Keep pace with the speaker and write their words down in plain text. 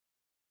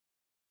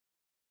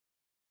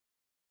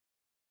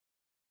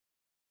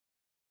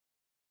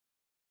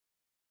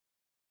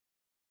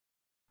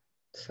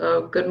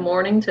So good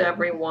morning to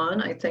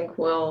everyone. I think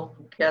we'll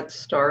get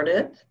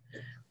started.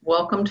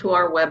 Welcome to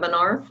our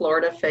webinar,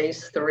 Florida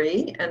Phase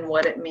 3 and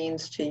What It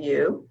Means to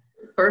You.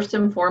 First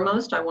and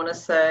foremost, I want to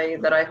say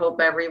that I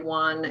hope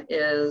everyone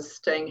is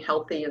staying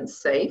healthy and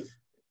safe.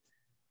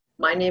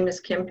 My name is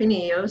Kim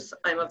Pinillos.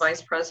 I'm a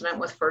Vice President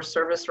with First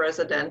Service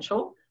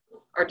Residential.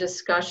 Our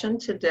discussion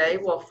today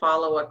will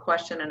follow a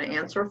question and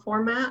answer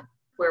format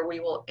where we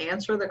will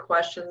answer the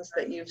questions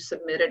that you've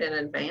submitted in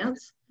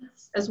advance,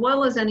 as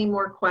well as any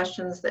more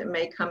questions that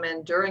may come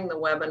in during the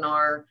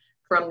webinar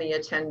from the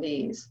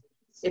attendees.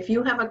 If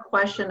you have a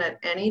question at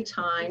any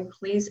time,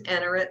 please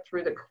enter it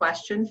through the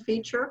question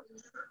feature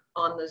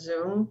on the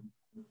Zoom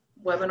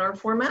webinar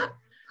format.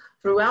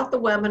 Throughout the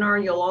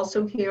webinar, you'll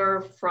also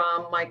hear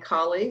from my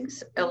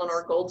colleagues,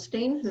 Eleanor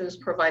Goldstein, who's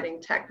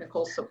providing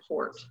technical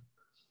support.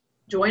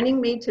 Joining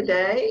me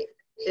today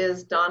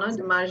is Donna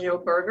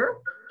DiMaggio Berger.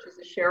 She's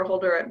a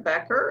shareholder at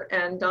Becker,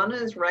 and Donna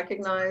is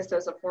recognized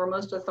as a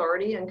foremost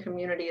authority in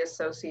community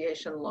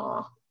association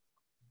law.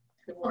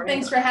 Good morning. Well,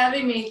 thanks for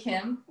having me,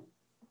 Kim.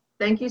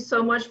 Thank you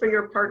so much for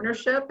your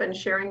partnership and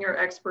sharing your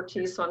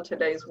expertise on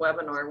today's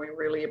webinar. We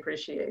really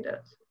appreciate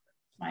it.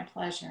 My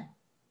pleasure.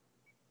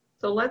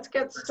 So let's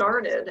get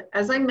started.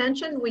 As I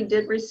mentioned, we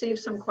did receive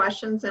some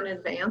questions in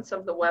advance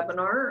of the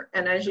webinar,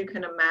 and as you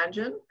can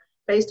imagine,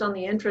 based on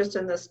the interest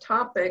in this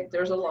topic,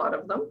 there's a lot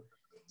of them.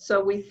 So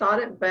we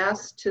thought it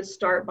best to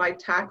start by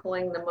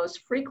tackling the most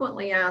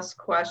frequently asked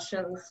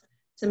questions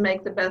to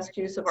make the best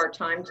use of our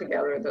time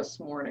together this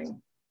morning.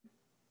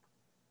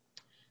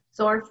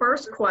 So our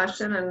first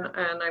question,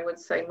 and I would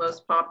say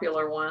most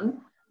popular one,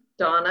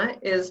 Donna,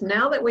 is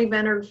now that we've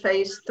entered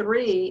phase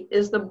 3,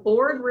 is the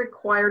board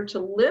required to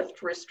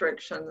lift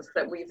restrictions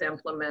that we've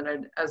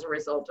implemented as a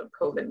result of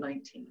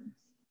COVID-19?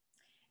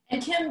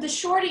 And Kim, the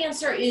short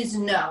answer is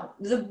no.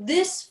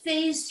 This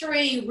phase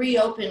 3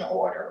 reopen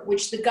order,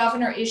 which the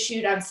governor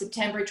issued on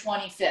September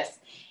 25th.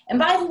 And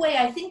by the way,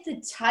 I think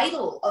the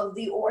title of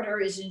the order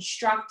is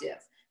instructive.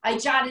 I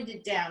jotted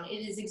it down.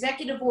 It is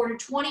Executive Order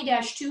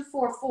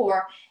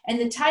 20-244, and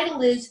the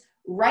title is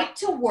Right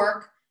to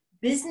Work,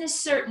 Business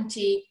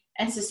Certainty,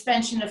 and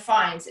Suspension of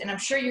Fines. And I'm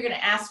sure you're going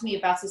to ask me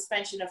about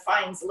suspension of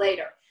fines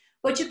later.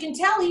 But you can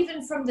tell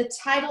even from the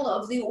title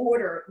of the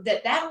order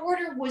that that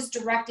order was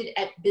directed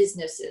at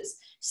businesses,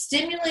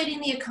 stimulating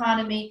the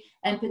economy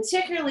and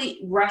particularly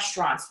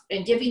restaurants,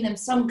 and giving them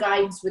some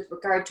guidance with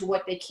regard to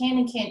what they can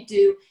and can't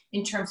do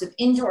in terms of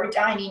indoor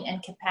dining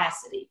and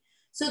capacity.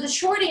 So the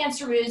short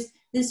answer is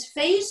this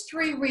phase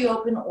 3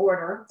 reopen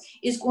order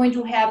is going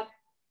to have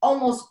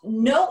almost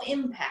no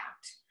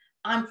impact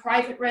on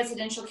private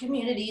residential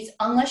communities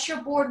unless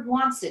your board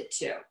wants it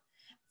to.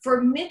 For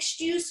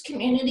mixed-use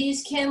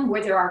communities, Kim,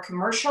 where there are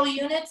commercial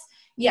units,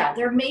 yeah,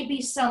 there may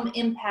be some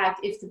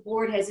impact if the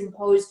board has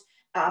imposed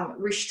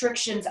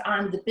restrictions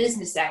on the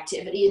business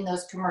activity in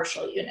those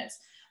commercial units.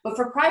 But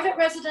for private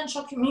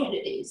residential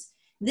communities,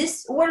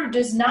 this order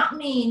does not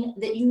mean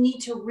that you need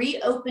to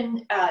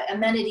reopen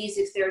amenities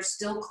if they're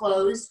still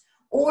closed,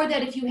 or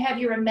that if you have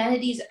your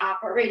amenities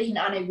operating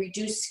on a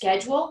reduced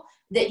schedule,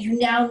 that you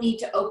now need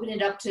to open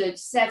it up to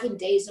 7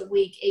 days a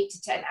week, 8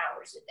 to 10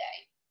 hours a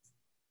day.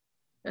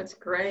 That's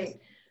great.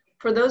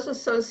 For those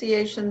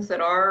associations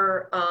that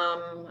are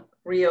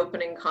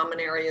reopening common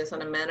areas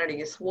and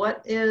amenities,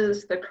 what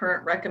is the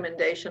current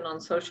recommendation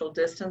on social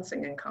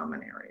distancing in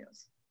common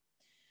areas?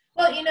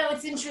 Well, you know,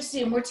 it's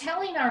interesting. We're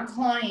telling our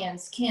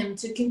clients, Kim,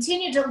 to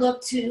continue to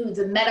look to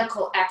the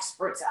medical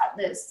experts on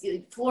this.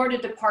 The Florida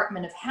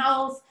Department of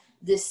Health,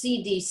 the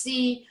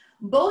CDC,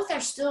 both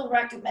are still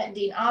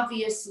recommending,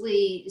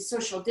 obviously,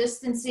 social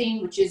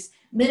distancing, which is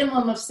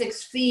minimum of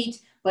 6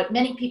 feet, but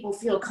many people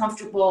feel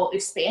comfortable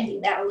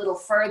expanding that a little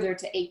further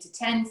to 8 to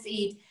 10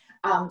 feet.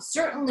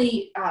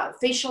 Certainly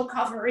facial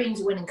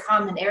coverings when in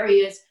common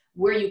areas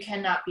where you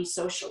cannot be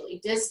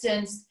socially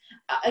distanced.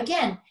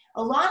 Again,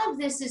 a lot of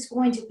this is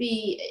going to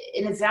be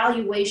an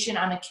evaluation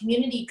on a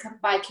community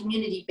by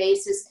community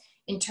basis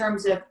in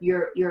terms of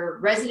your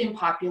resident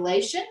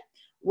population,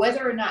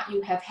 whether or not you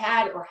have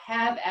had or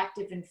have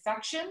active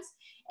infections,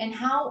 and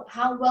how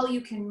well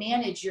you can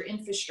manage your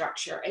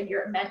infrastructure and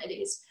your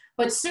amenities.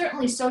 But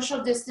certainly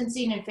social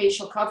distancing and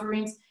facial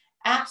coverings,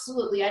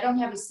 absolutely. I don't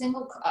have a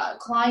single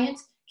client,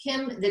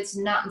 Kim, that's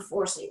not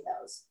enforcing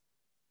those.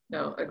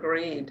 No,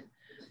 agreed.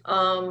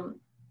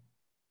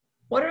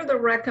 What are the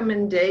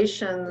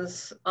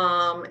recommendations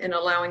in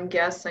allowing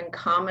guests in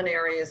common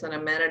areas and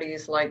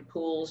amenities like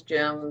pools,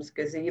 gyms,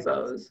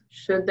 gazebos?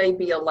 Should they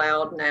be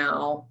allowed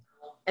now?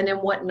 And in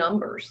what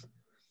numbers?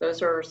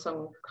 Those are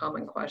some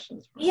common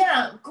questions.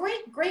 Yeah,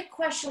 great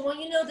question. Well,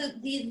 you know,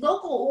 the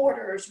local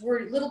orders were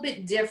a little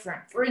bit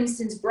different. For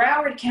instance,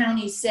 Broward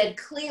County said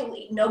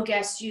clearly no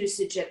guest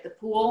usage at the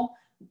pool.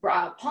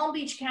 Palm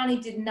Beach County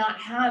did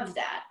not have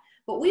that.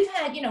 But we've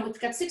had, you know, we've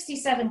got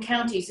 67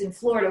 counties in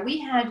Florida. We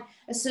had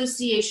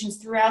associations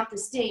throughout the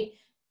state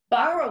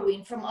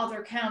borrowing from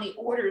other county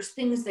orders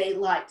things they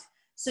liked.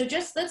 So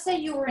just let's say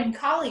you were in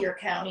Collier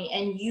County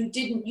and you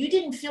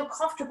didn't feel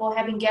comfortable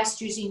having guests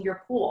using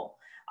your pool.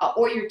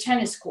 or your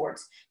tennis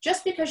courts.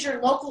 Just because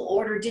your local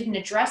order didn't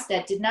address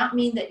that did not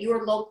mean that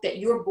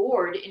your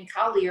board in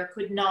Collier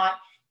could not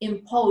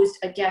impose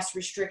a guest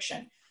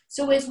restriction.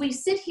 So as we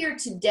sit here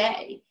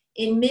today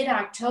in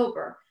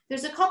mid-October,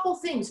 there's a couple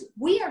things.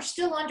 We are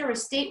still under a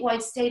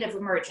statewide state of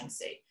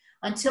emergency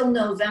until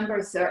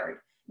November 3rd.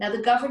 Now,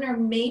 the governor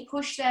may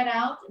push that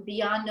out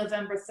beyond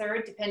November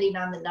 3rd, depending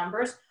on the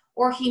numbers,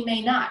 or he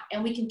may not.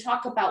 And we can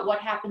talk about what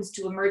happens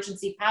to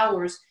emergency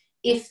powers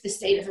if the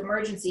state of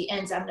emergency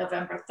ends on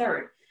November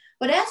 3rd.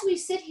 But as we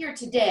sit here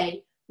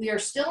today, we are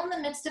still in the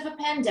midst of a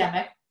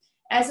pandemic.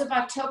 As of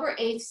October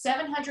 8th,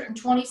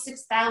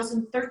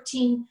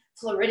 726,013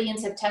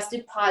 Floridians have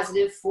tested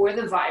positive for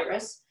the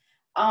virus.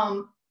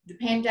 The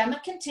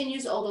pandemic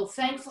continues, although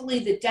thankfully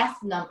the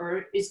death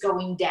number is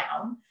going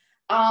down.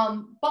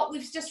 But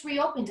we've just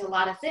reopened a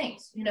lot of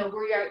things. You know,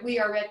 we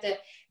are at the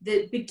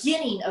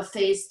beginning of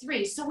phase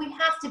 3, so we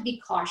have to be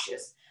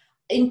cautious.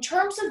 In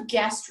terms of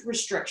guest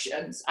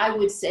restrictions, I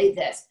would say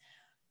this.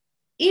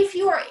 If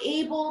you are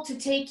able to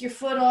take your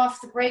foot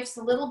off the brakes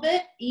a little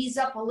bit, ease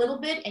up a little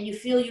bit, and you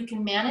feel you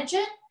can manage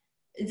it,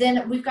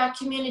 then we've got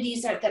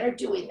communities that are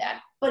doing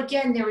that. But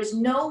again, there is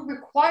no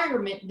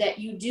requirement that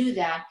you do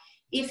that.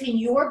 If in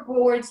your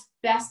board's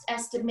best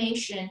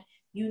estimation,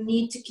 you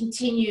need to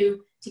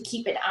continue to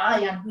keep an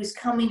eye on who's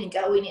coming and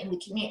going in the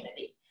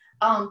community.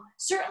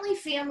 Certainly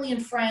family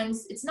and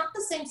friends, it's not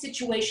the same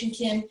situation,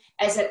 Kim,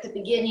 as at the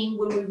beginning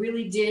when we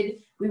really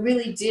did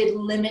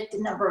limit the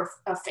number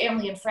of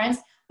family and friends,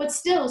 but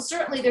still,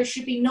 certainly there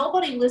should be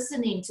nobody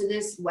listening to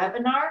this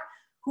webinar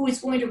who is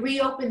going to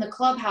reopen the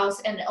clubhouse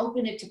and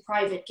open it to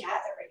private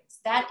gatherings.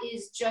 That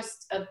is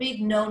just a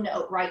big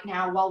no-no right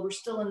now while we're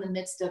still in the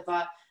midst of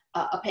a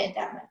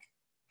pandemic.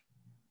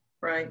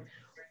 Right.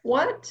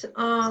 What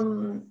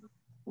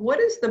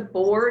is the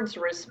board's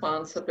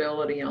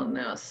responsibility on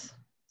this?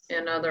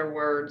 In other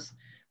words,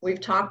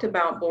 we've talked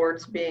about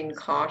boards being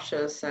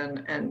cautious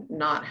and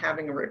not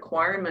having a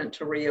requirement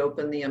to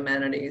reopen the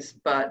amenities,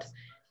 but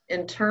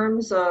in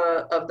terms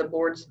of the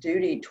board's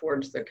duty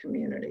towards the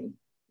community.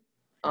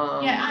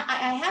 Yeah,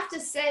 I have to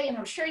say, and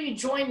I'm sure you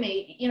join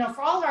me, you know,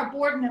 for all our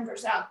board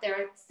members out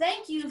there,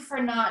 thank you for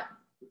not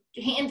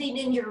handing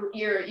in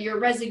your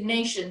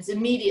resignations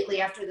immediately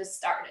after this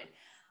started.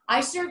 I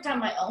served on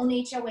my own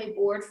HOA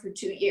board for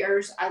 2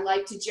 years. I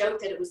like to joke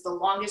that it was the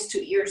longest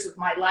 2 years of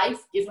my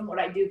life, given what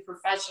I do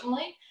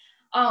professionally.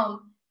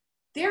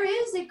 There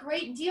is a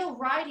great deal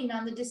riding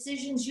on the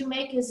decisions you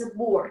make as a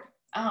board.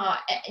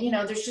 You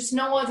know, there's just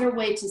no other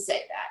way to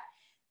say that.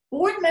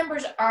 Board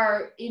members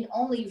are in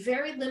only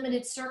very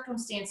limited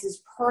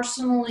circumstances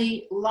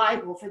personally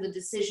liable for the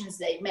decisions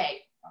they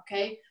make,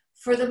 okay?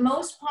 For the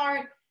most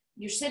part,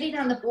 you're sitting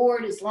on the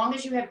board as long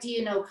as you have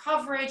D&O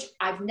coverage.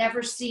 I've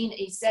never seen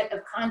a set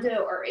of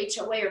condo or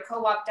HOA or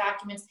co-op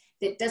documents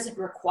that doesn't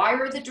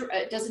require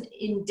doesn't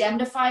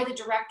indemnify the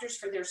directors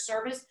for their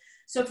service.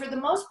 So for the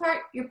most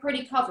part, you're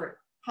pretty covered.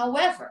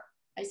 However,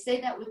 I say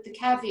that with the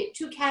caveat,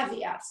 2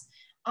 caveats.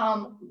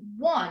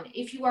 One,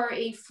 if you are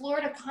a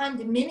Florida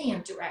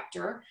condominium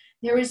director,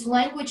 there is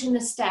language in the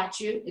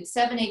statute, it's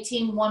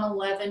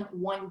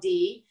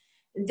 718-111-1D,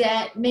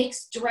 that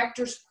makes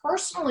directors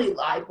personally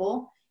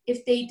liable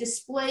if they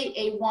display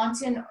a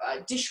wanton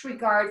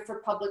disregard for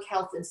public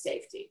health and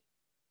safety.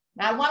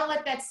 Now, I want to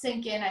let that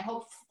sink in.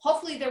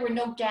 Hopefully there were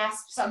no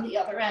gasps on the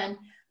other end,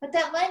 but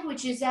that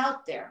language is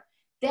out there.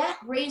 That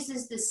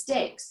raises the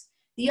stakes.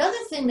 The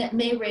other thing that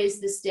may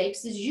raise the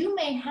stakes is you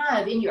may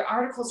have in your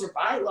articles or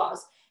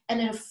bylaws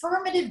an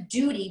affirmative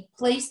duty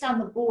placed on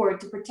the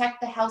board to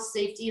protect the health,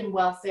 safety, and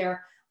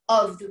welfare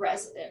of the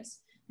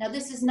residents. Now,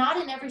 this is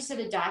not in every set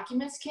of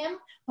documents, Kim,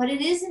 but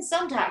it is in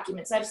some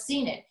documents. I've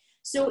seen it.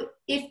 So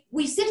if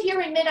we sit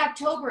here in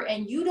mid-October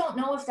and you don't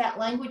know if that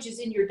language is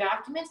in your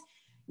documents,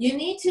 you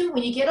need to,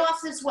 when you get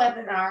off this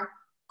webinar,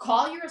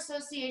 call your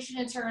association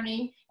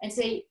attorney and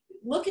say,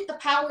 look at the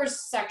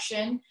powers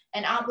section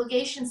and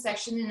obligation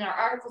section in our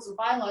articles and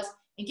bylaws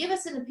and give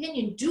us an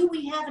opinion. Do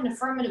we have an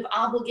affirmative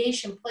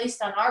obligation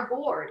placed on our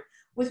board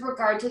with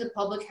regard to the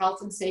public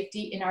health and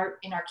safety in our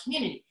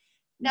community?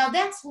 Now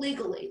that's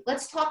legally.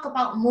 Let's talk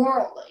about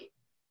morally.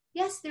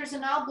 Yes, there's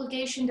an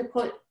obligation to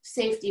put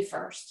safety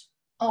first.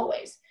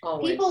 Always.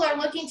 People are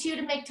looking to you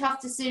to make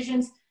tough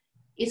decisions.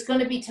 It's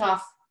going to be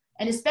tough.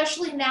 And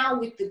especially now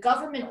with the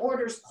government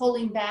orders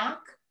pulling back,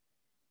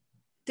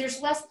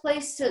 there's less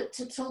place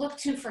to look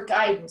to for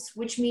guidance,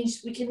 which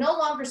means we can no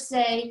longer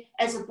say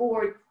as a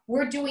board,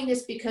 we're doing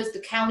this because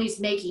the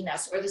county's making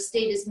us or the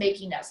state is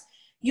making us.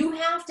 You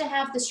have to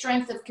have the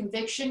strength of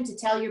conviction to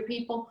tell your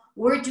people,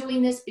 we're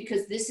doing this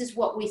because this is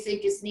what we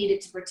think is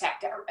needed to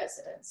protect our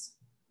residents.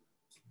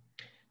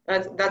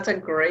 That's a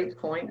great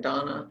point,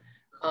 Donna.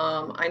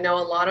 I know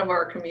a lot of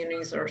our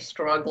communities are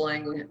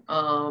struggling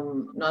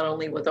not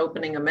only with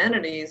opening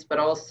amenities, but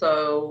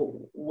also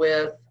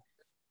with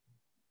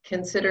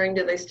considering,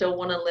 do they still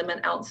want to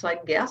limit outside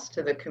guests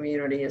to the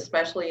community,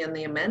 especially in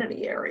the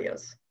amenity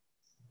areas?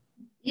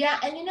 Yeah,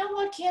 and you know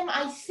what, Kim?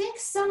 I think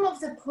some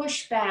of the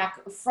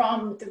pushback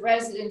from the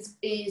residents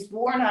is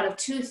born out of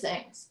 2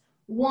 things.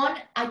 One,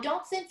 I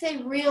don't think they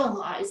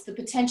realize the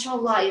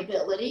potential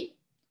liability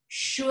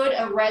should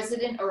a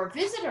resident or a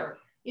visitor,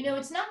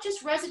 it's not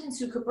just residents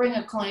who could bring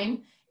a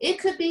claim. It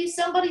could be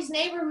somebody's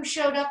neighbor who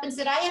showed up and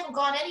said, I haven't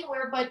gone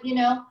anywhere but,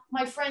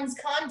 my friend's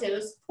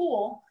condo's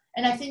pool.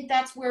 And I think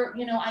that's where,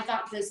 I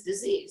got this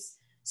disease.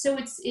 So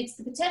it's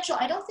the potential.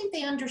 I don't think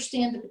they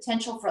understand the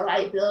potential for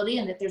liability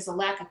and that there's a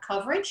lack of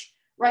coverage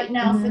right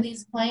now for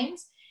these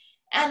claims.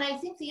 And I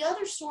think the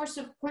other source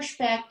of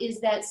pushback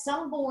is that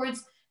some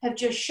boards have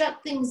just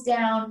shut things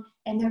down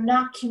and they're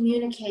not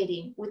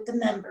communicating with the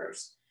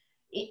members.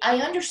 I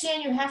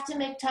understand you have to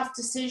make tough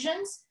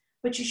decisions,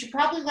 but you should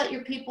probably let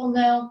your people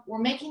know we're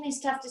making these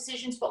tough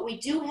decisions, but we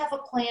do have a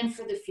plan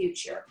for the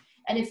future.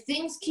 And if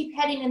things keep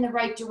heading in the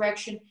right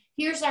direction,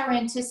 here's our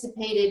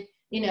anticipated,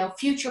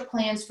 future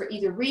plans for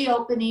either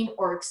reopening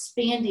or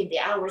expanding the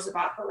hours of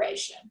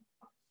operation.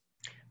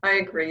 I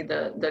agree.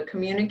 The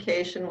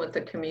communication with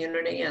the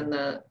community and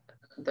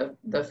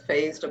the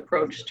phased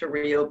approach to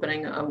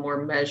reopening, a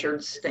more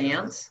measured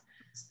stance,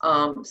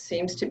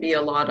 seems to be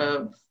a lot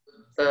of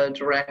the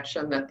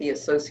direction that the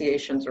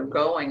associations are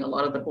going, a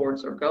lot of the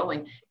boards are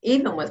going,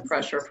 even with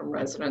pressure from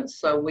residents.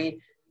 So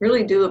we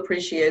really do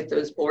appreciate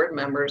those board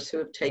members who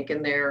have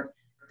taken their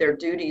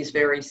duties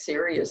very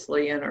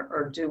seriously and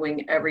are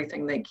doing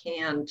everything they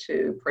can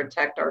to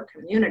protect our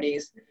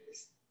communities.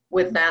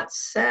 With that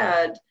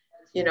said,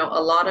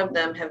 a lot of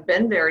them have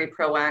been very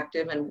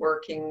proactive in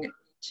working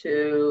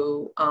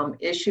to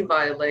issue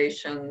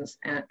violations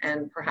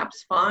and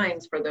perhaps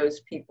fines for those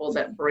people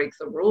that break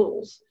the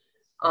rules,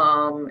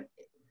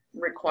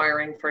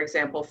 requiring, for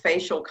example,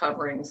 facial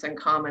coverings in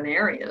common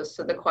areas.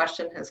 So the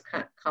question has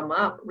come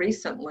up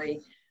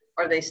recently,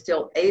 are they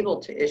still able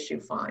to issue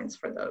fines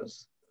for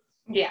those?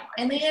 Yeah,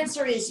 and the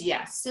answer is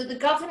yes. So the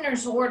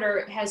governor's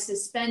order has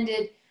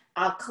suspended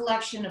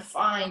collection of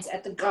fines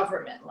at the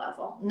government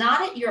level,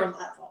 not at your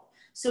level.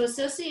 So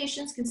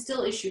associations can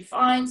still issue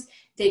fines.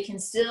 They can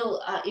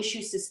still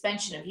issue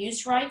suspension of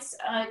use rights,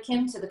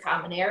 Kim, to the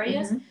common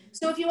areas.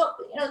 So if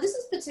this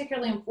is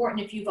particularly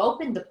important if you've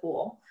opened the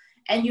pool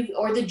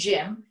or the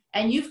gym,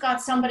 and you've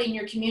got somebody in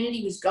your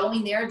community who's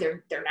going there,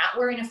 they're not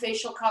wearing a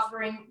facial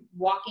covering,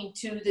 walking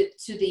to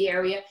the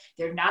area,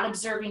 they're not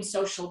observing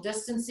social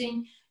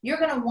distancing, you're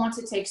going to want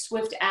to take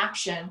swift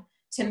action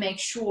to make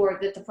sure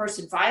that the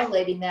person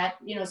violating that,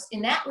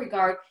 in that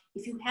regard,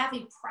 if you have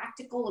a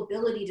practical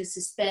ability to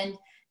suspend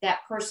that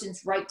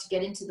person's right to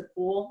get into the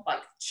pool,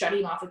 like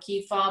shutting off a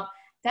key fob,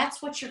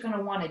 that's what you're going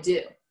to want to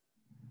do.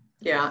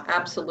 Yeah,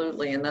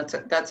 absolutely. And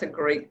that's a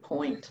great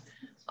point.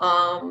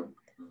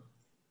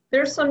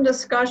 There's some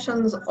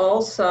discussions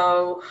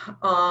also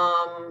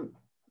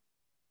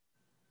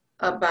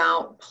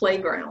about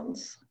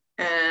playgrounds,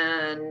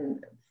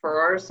 and for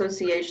our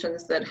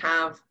associations that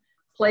have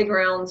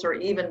playgrounds or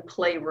even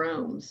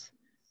playrooms.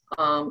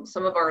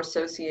 Some of our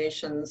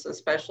associations,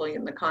 especially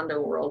in the condo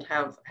world,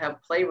 have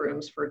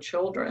playrooms for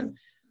children.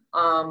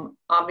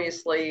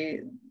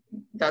 Obviously,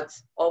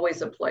 that's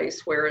always a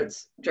place where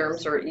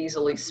germs are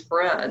easily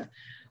spread.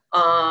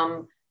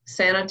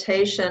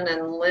 Sanitation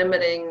and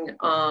limiting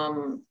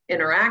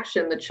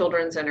interaction, the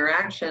children's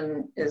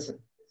interaction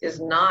is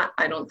not,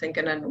 I don't think,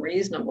 an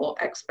unreasonable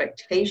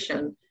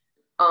expectation.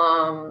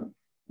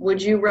 Would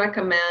you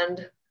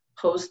recommend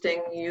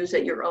posting use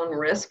at your own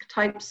risk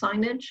type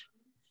signage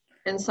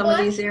in some of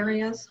these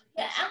areas?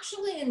 Yeah,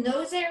 actually in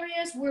those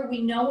areas where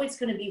we know it's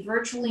going to be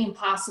virtually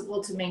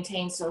impossible to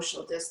maintain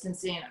social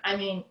distancing. I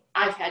mean,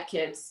 I've had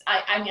kids.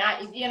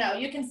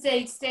 You can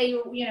stay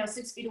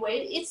 6 feet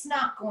away. It's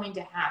not going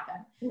to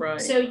happen.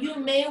 Right. So you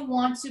may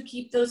want to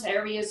keep those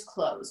areas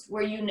closed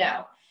where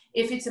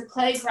if it's a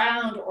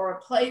playground or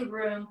a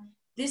playroom,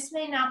 this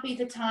may not be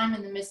the time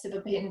in the midst of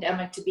a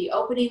pandemic to be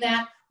opening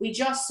that. We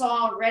just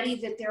saw already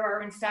that there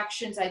are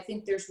infections. I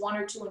think there's 1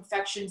 or 2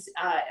 infections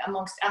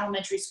amongst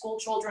elementary school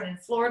children in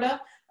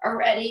Florida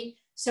already.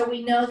 So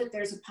we know that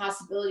there's a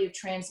possibility of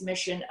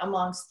transmission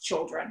amongst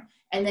children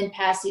and then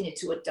passing it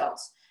to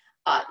adults.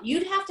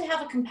 You'd have to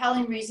have a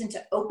compelling reason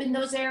to open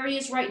those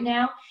areas right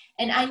now.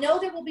 And I know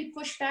there will be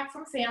pushback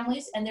from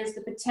families, and there's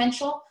the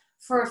potential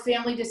for a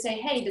family to say,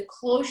 hey, the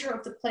closure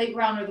of the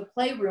playground or the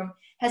playroom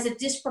has a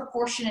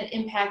disproportionate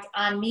impact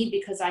on me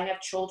because I have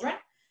children.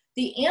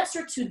 The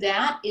answer to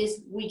that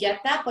is we get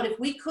that, but if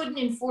we couldn't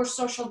enforce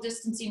social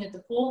distancing at the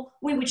pool,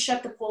 we would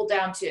shut the pool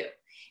down too.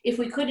 If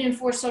we couldn't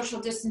enforce social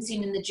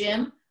distancing in the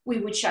gym, we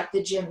would shut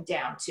the gym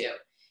down too.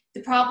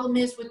 The problem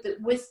is with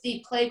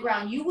the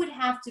playground, you would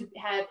have to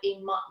have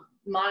a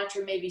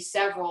monitor, maybe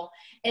several,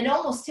 and it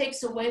almost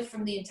takes away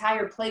from the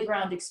entire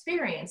playground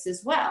experience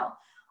as well.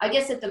 I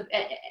guess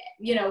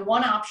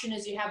one option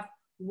is you have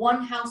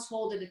one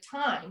household at a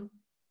time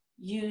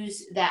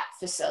use that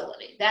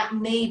facility. That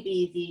may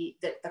be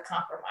the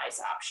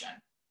compromise option.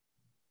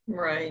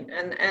 Right,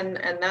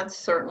 and that's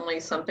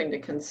certainly something to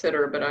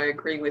consider, but I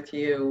agree with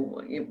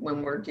you.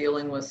 When we're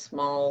dealing with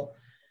small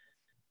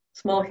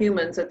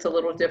humans, it's a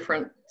little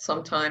different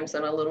sometimes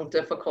and a little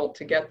difficult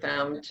to get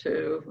them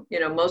to,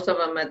 most of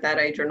them at that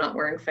age are not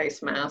wearing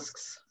face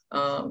masks.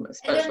 And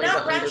especially they're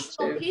not the under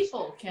rational two.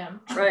 people, Kim.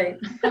 Right.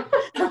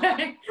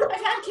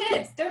 I've had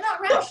kids. They're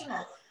not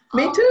rational.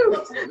 Me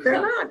too.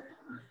 They're not.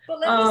 But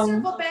let me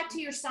circle back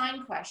to your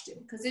sign question,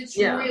 because it's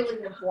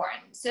really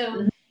important.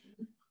 So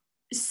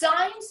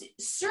signs,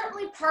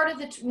 certainly part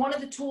of one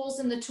of the tools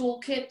in the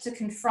toolkit to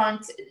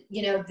confront,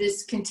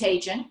 this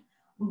contagion,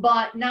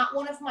 but not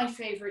one of my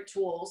favorite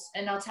tools,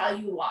 and I'll tell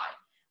you why.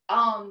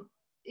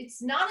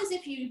 It's not as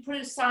if you put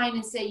a sign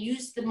and say,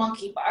 use the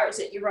monkey bars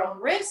at your own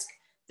risk.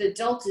 The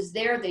adult is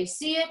there, they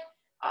see it,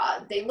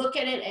 they look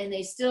at it, and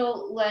they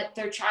still let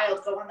their child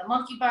go on the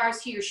monkey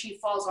bars. He or she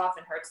falls off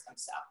and hurts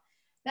themselves.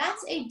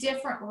 That's a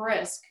different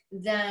risk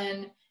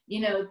than,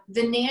 the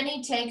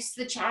nanny takes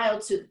the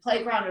child to the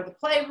playground or the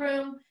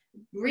playroom,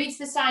 reads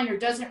the sign or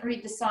doesn't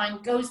read the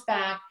sign, goes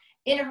back,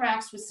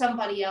 interacts with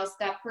somebody else,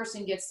 that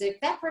person gets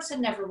sick, that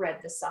person never read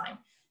the sign.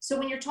 So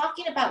when you're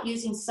talking about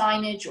using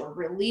signage or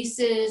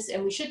releases,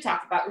 and we should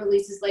talk about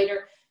releases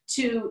later,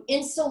 to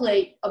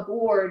insulate a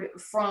board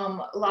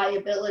from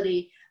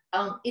liability,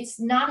 it's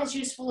not as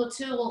useful a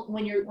tool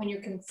when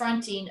you're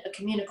confronting a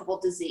communicable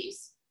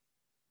disease.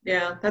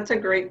 Yeah, that's a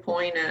great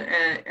point.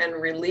 And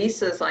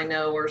releases, I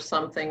know, are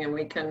something, and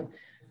we can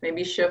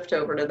maybe shift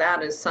over to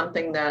that, is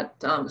something that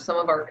some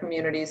of our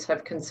communities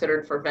have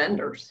considered for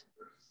vendors,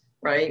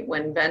 right?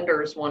 When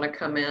vendors want to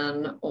come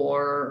in,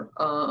 or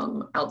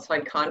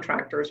outside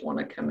contractors want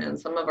to come in,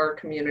 some of our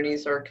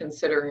communities are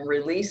considering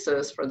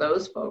releases for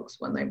those folks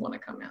when they want to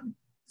come in.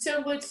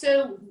 So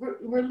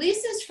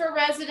releases for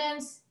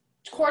residents,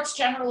 courts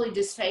generally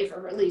disfavor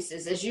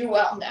releases, as you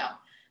well know.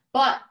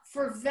 But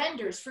for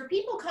vendors, for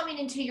people coming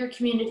into your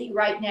community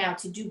right now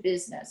to do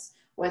business,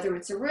 whether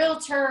it's a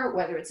realtor,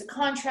 whether it's a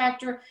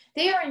contractor,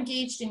 they are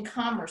engaged in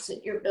commerce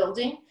at your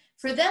building.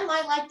 For them,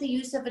 I like the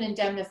use of an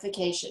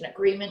indemnification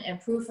agreement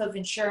and proof of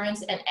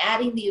insurance, and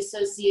adding the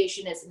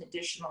association as an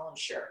additional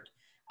insured.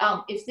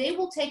 If they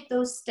will take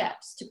those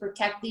steps to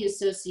protect the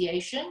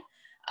association,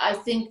 I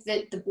think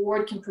that the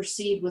board can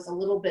proceed with a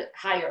little bit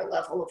higher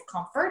level of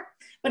comfort.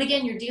 But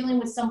again, you're dealing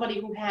with somebody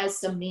who has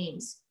some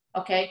means,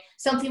 okay?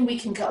 Something we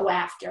can go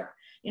after.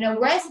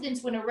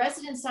 Residents, when a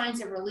resident signs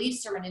a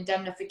release or an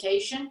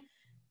indemnification,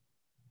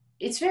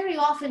 it's very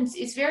often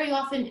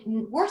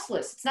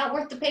worthless. It's not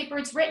worth the paper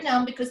it's written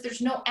on, because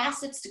there's no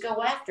assets to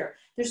go after.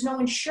 There's no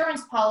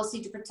insurance policy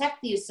to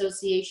protect the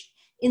association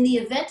in the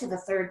event of a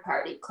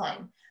third-party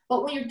claim.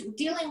 But when you're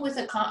dealing with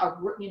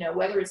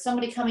whether it's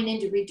somebody coming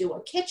in to redo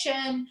a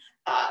kitchen,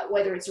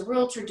 whether it's a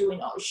realtor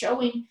doing all the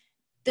showing,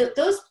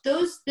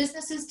 those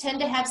businesses tend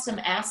to have some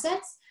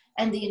assets,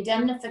 and the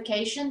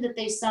indemnification that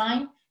they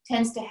sign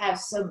tends to have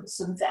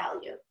some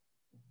value.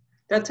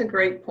 That's a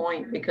great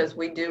point, because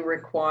we do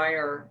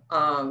require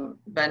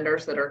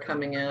vendors that are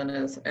coming in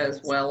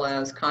as well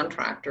as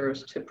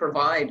contractors to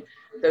provide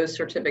those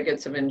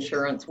certificates of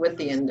insurance with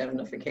the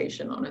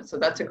indemnification on it. So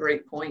that's a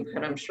great point,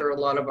 and I'm sure a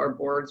lot of our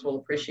boards will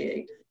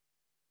appreciate.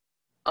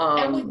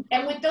 And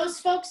with those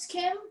folks,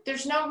 Kim,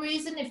 there's no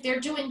reason, if they're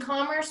doing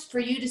commerce, for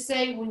you to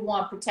say, we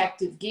want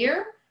protective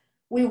gear,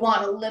 we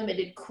want a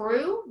limited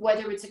crew,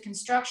 whether it's a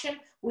construction,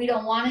 we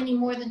don't want any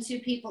more than 2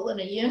 people in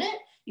a unit.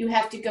 You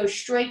have to go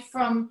straight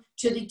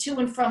to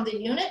and from the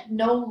unit,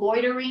 no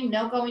loitering,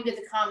 no going to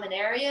the common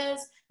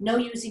areas, no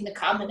using the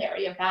common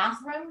area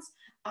bathrooms.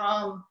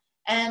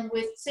 And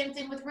same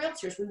thing with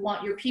realtors. We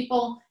want your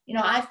people,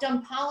 I've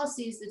done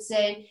policies that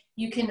say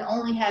you can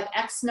only have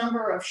X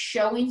number of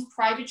showings,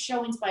 private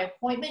showings by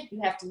appointment.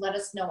 You have to let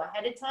us know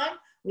ahead of time.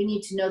 We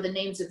need to know the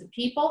names of the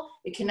people.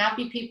 It cannot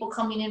be people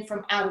coming in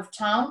from out of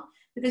town,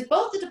 because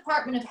both the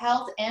Department of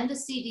Health and the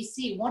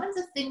CDC, one of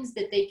the things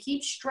that they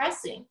keep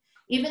stressing,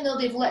 even though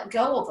they've let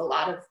go of a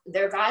lot of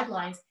their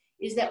guidelines,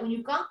 is that when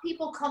you've got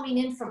people coming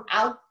in from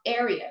out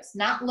areas,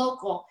 not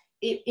local,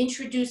 it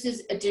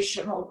introduces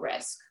additional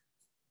risk.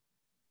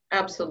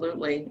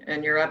 Absolutely,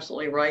 and you're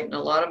absolutely right. And a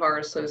lot of our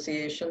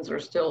associations are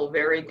still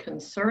very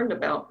concerned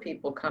about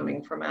people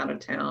coming from out of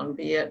town,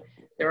 be it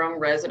their own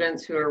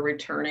residents who are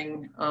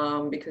returning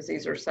because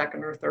these are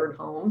second or third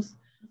homes,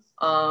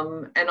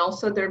 and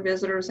also their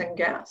visitors and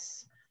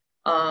guests.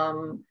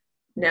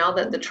 Now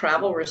that the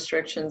travel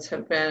restrictions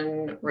have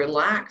been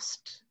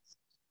relaxed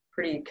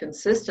pretty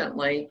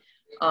consistently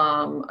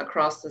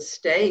across the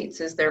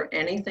states, is there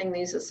anything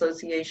these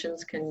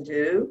associations can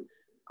do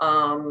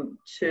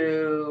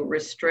to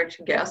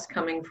restrict guests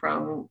coming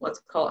from, let's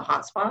call it,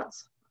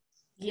 hotspots?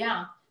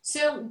 Yeah.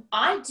 So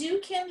I do,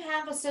 Kim,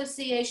 have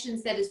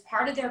associations that is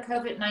part of their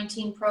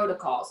COVID-19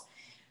 protocols.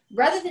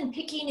 Rather than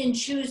picking and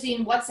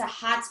choosing what's a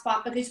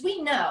hotspot, because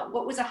we know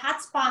what was a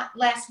hotspot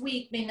last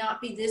week may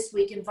not be this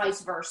week, and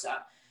vice versa.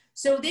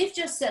 So they've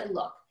just said,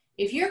 look,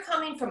 if you're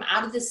coming from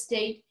out of the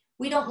state,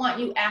 we don't want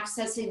you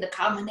accessing the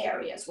common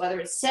areas, whether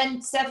it's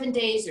 7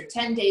 days or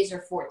 10 days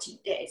or 14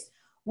 days.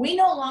 We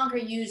no longer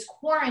use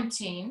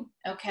quarantine,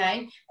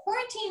 okay?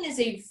 Quarantine is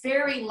a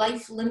very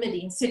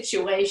life-limiting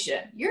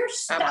situation. You're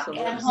stuck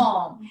Absolutely. At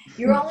home.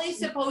 You're only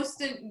supposed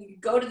to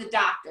go to the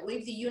doctor,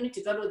 leave the unit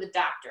to go to the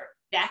doctor.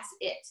 That's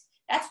it.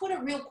 That's what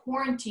a real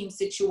quarantine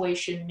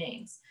situation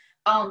means.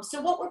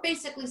 So what we're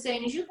basically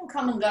saying is you can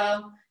come and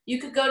go. You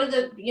could go to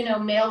the,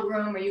 mail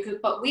room, or you could,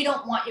 but we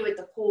don't want you at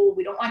the pool.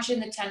 We don't want you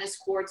in the tennis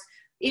courts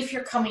if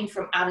you're coming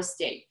from out of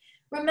state.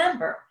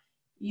 Remember,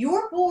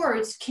 your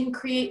boards can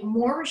create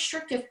more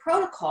restrictive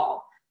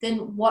protocol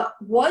than what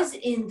was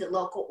in the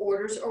local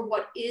orders or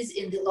what is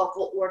in the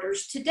local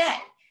orders today.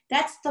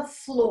 That's the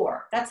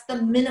floor. That's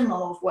the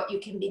minimum of what you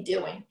can be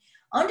doing.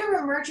 Under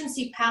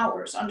emergency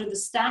powers, under the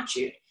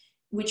statute,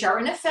 which are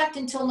in effect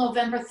until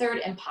November 3rd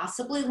and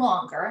possibly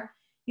longer,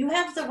 you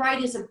have the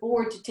right as a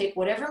board to take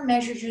whatever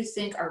measures you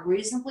think are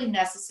reasonably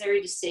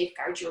necessary to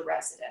safeguard your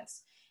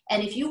residents.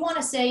 And if you want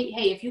to say,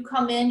 hey, if you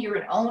come in, you're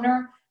an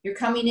owner, you're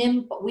coming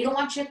in, but we don't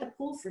want you at the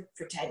pool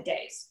for 10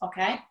 days,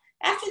 okay?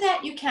 After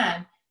that, you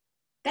can.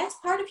 That's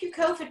part of your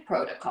COVID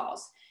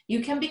protocols.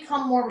 You can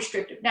become more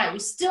restrictive. Now, you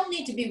still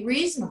need to be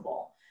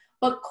reasonable,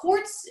 but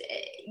courts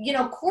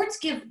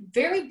give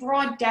very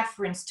broad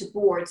deference to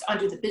boards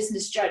under the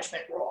business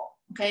judgment rule,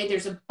 okay?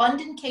 There's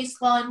abundant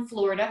case law in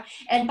Florida.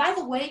 And by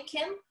the way,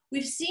 Kim,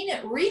 we've seen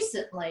it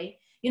recently,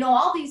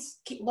 all these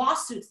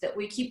lawsuits that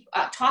we keep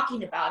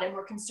talking about and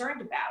we're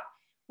concerned about.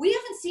 We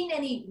haven't seen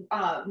any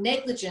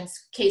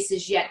negligence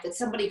cases yet that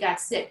somebody got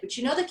sick, but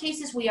the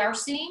cases we are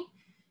seeing?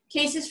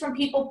 Cases from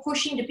people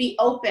pushing to be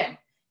open,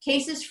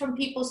 cases from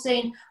people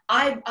saying,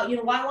 I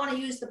want to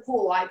use the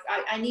pool.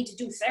 I need to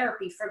do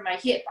therapy for my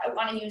hip. I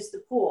want to use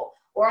the pool,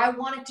 or I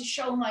wanted to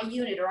show my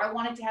unit, or I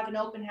wanted to have an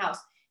open house.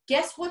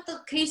 Guess what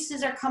the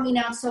cases are coming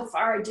out so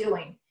far are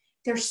doing?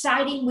 They're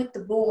siding with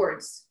the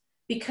boards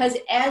because,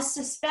 as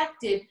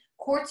suspected,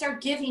 courts are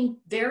giving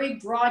very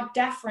broad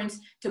deference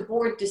to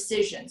board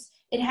decisions.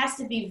 It has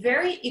to be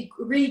very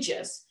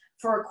egregious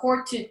for a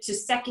court to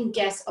second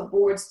guess a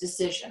board's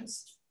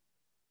decisions.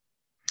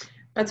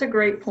 That's a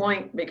great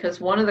point, because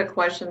one of the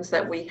questions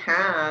that we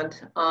had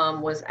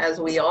was, as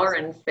we are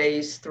in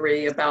phase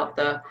 3, about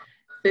the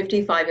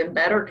 55 and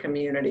better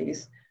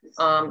communities.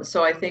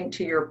 So I think,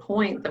 to your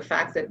point, the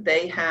fact that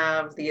they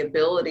have the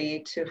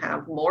ability to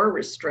have more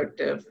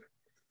restrictive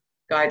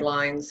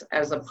guidelines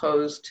as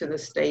opposed to the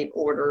state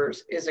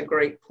orders is a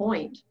great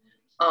point.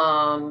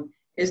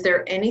 Is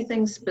there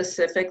anything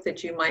specific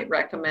that you might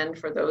recommend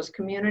for those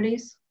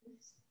communities?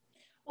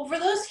 Well, for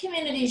those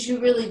communities, you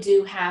really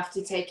do have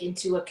to take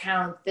into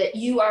account that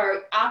you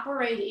are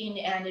operating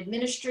and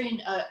administering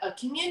a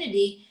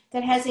community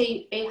that has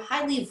a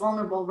highly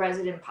vulnerable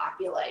resident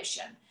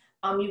population.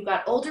 You've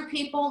got older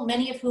people,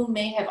 many of whom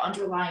may have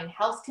underlying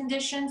health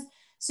conditions.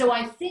 So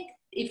I think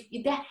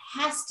if that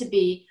has to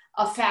be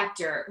a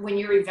factor when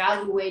you're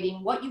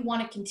evaluating what you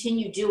want to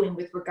continue doing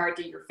with regard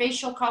to your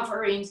facial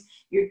coverings,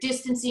 your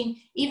distancing,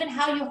 even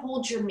how you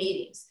hold your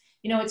meetings.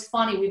 It's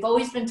funny, we've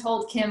always been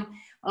told, Kim,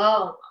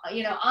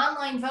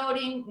 online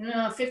voting,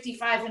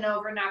 55 and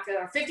over, not good,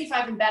 or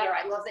 55 and better.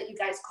 I love that you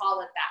guys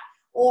call it that.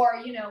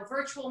 Or,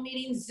 virtual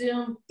meetings,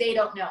 Zoom, they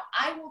don't know.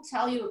 I will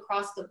tell you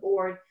across the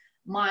board,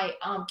 my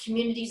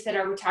communities that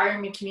are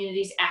retirement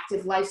communities,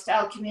 active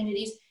lifestyle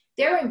communities,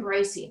 they're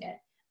embracing it.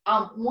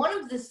 One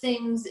of the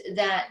things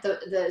that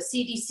the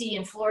CDC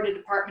and Florida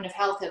Department of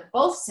Health have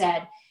both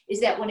said is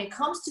that when it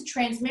comes to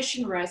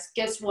transmission risk,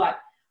 guess what?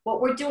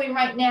 What we're doing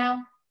right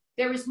now,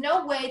 there is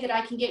no way that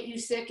I can get you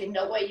sick and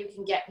no way you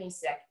can get me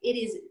sick. It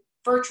is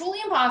virtually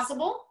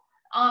impossible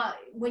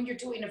when you're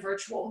doing a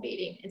virtual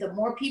meeting. The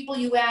more people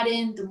you add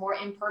in, the more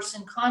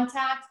in-person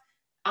contact,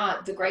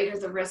 the greater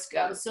the risk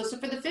goes. So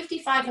for the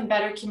 55 and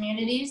better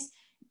communities,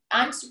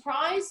 I'm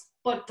surprised,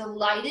 but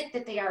delighted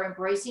that they are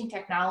embracing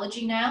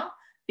technology now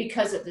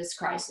because of this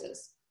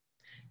crisis.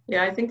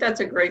 Yeah, I think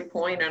that's a great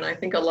point. And I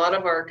think a lot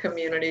of our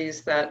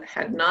communities that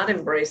had not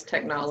embraced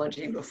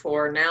technology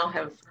before now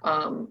have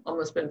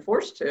almost been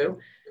forced to,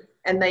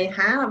 and they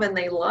have, and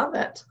they love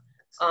it.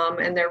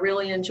 And they're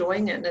really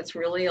enjoying it. And it's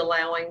really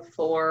allowing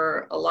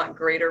for a lot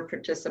greater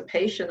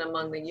participation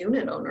among the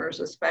unit owners,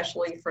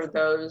 especially for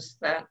those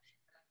that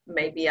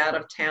may be out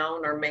of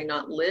town or may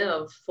not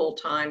live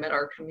full-time at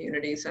our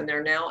communities, and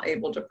they're now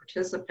able to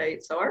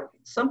participate. So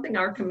something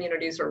our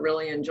communities are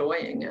really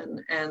enjoying,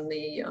 and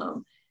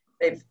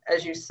they've,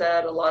 as you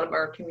said, a lot of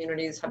our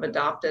communities have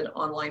adopted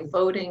online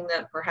voting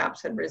that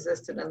perhaps had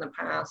resisted in the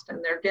past,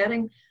 and they're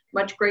getting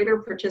much greater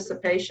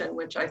participation,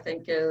 which I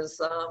think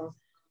is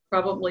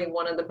probably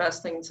one of the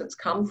best things that's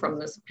come from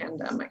this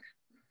pandemic.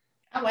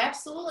 Oh,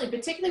 absolutely.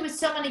 Particularly with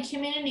so many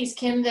communities,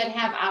 Kim, that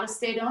have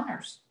out-of-state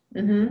owners.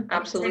 Mm-hmm,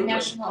 absolutely.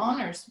 International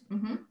owners.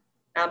 Mm-hmm.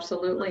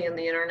 Absolutely, and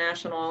the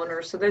international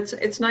owners. So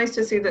it's nice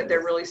to see that they're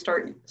really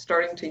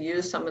starting to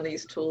use some of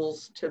these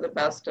tools to the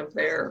best of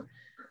their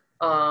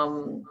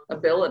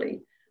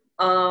ability.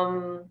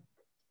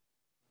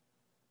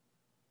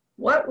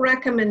 What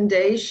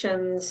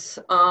recommendations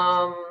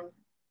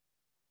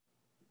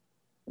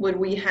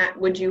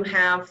would you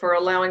have for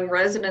allowing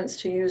residents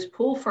to use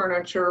pool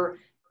furniture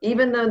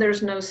even though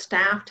there's no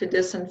staff to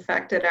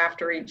disinfect it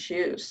after each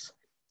use?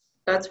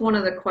 That's one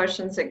of the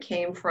questions that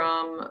came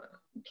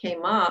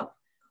up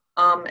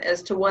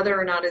as to whether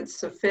or not it's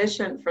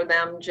sufficient for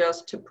them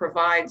just to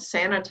provide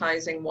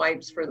sanitizing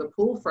wipes for the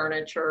pool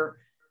furniture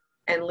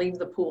and leave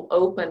the pool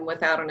open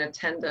without an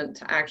attendant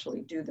to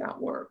actually do that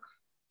work.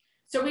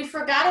 So we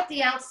forgot at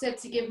the outset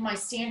to give my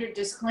standard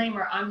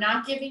disclaimer. I'm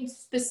not giving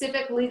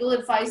specific legal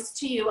advice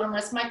to you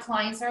unless my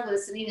clients are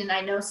listening, and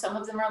I know some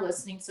of them are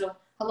listening, so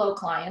hello,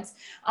 clients.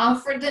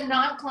 For the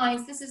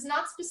non-clients, this is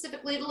not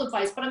specific legal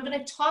advice, but I'm going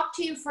to talk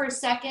to you for a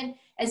second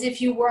as if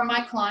you were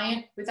my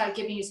client without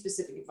giving you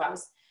specific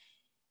advice.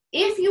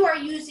 If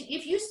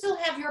you still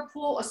have your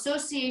pool,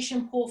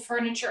 association pool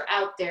furniture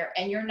out there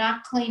and you're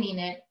not cleaning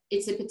it,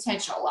 it's a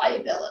potential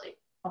liability,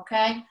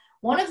 okay?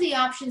 One of the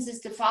options is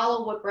to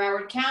follow what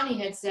Broward County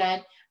had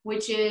said,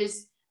 which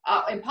is,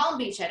 and Palm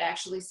Beach had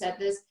actually said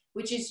this,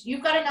 which is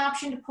you've got an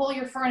option to pull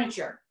your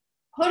furniture.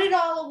 Put it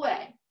all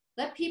away.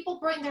 Let people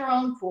bring their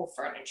own pool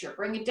furniture.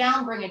 Bring it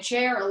down, bring a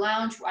chair, a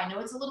lounge. I know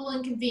it's a little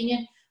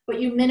inconvenient,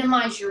 but you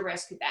minimize your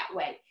risk that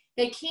way.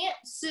 They can't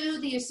sue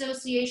the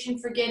association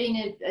for getting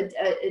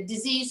a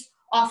disease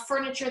off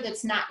furniture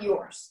that's not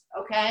yours,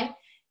 okay?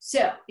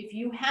 So if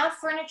you have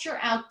furniture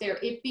out there,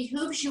 it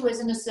behooves you as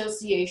an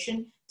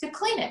association to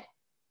clean it,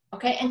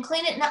 okay? And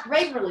clean it not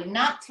regularly,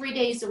 not 3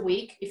 days a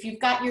week. If you've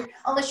got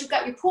unless you've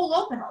got your pool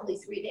open only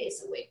 3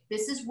 days a week.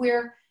 This is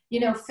where,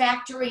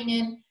 factoring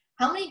in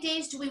how many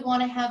days do we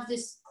want to have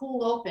this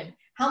pool open?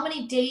 How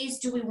many days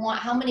do we want,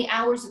 how many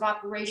hours of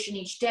operation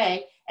each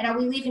day? And are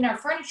we leaving our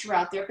furniture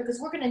out there? Because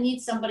we're going to need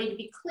somebody to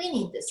be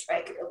cleaning this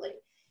regularly.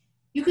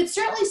 You can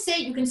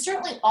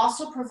certainly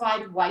also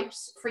provide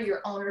wipes for your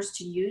owners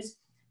to use,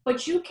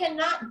 but you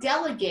cannot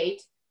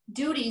delegate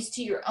duties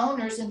to your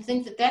owners and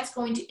think that that's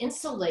going to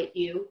insulate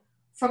you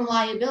from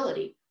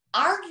liability.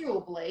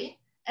 Arguably,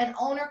 an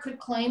owner could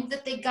claim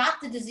that they got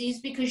the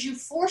disease because you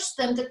forced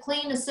them to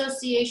clean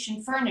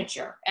association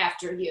furniture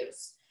after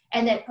use,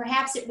 and that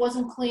perhaps it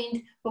wasn't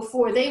cleaned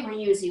before they were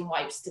using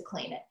wipes to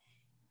clean it.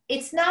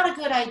 It's not a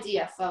good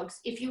idea, folks.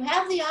 If you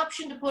have the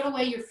option to put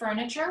away your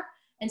furniture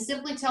and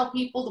simply tell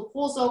people the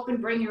pool's open,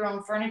 bring your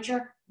own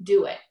furniture,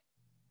 do it.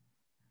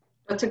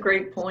 That's a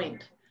great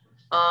point.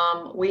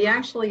 We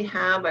actually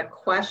have a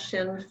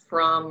question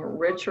from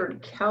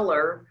Richard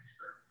Keller,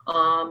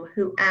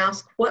 who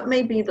asked, what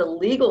may be the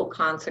legal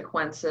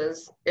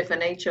consequences if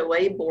an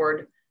HOA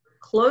board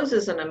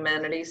closes an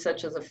amenity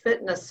such as a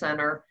fitness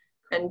center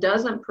and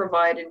doesn't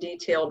provide a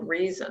detailed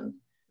reason?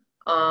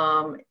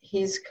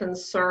 He's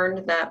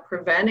concerned that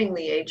preventing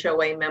the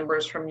HOA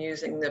members from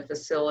using the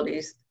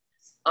facilities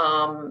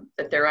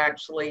that they're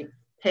actually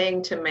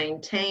paying to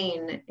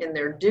maintain in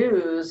their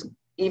dues,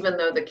 even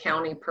though the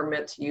county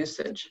permits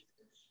usage.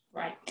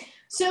 Right.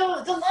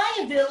 So the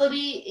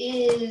liability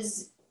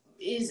is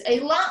a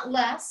lot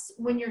less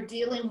when you're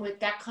dealing with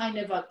that kind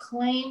of a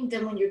claim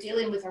than when you're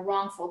dealing with a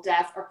wrongful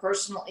death or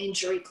personal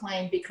injury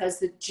claim, because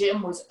the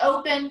gym was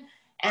open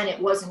and it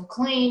wasn't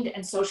cleaned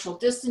and social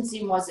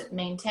distancing wasn't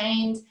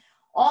maintained.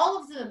 All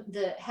of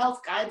the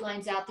health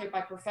guidelines out there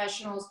by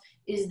professionals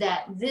is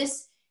that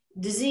this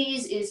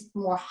disease is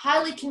more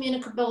highly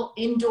communicable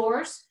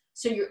indoors.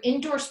 So your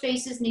indoor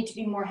spaces need to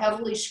be more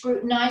heavily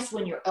scrutinized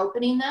when you're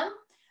opening them.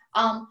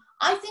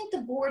 I think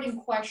the board in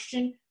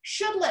question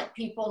should let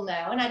people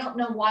know, and I don't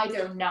know why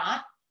they're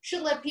not,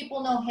 should let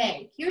people know,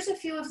 hey, here's a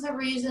few of the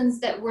reasons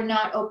that we're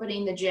not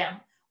opening the gym.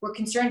 We're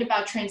concerned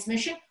about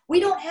transmission. We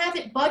don't have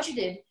it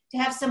budgeted to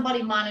have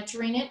somebody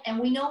monitoring it, and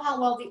we know how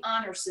well the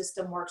honor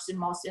system works in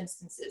most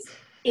instances.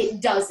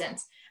 It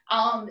doesn't.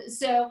 And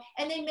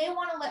they may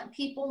want to let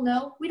people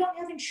know we don't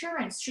have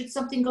insurance should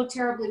something go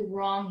terribly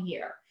wrong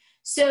here.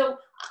 So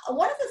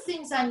one of the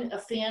things I'm a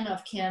fan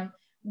of, Kim,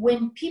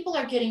 when people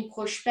are getting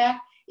pushback,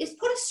 is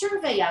put a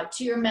survey out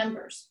to your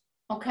members,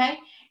 okay?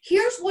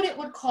 Here's what it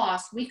would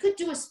cost. We could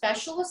do a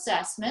special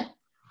assessment.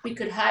 We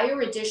could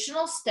hire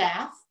additional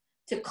staff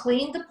to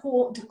clean the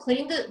pool, to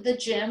clean the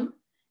gym,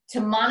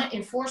 to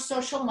enforce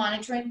social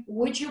monitoring.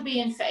 Would you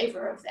be in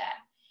favor of that?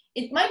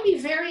 It might be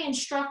very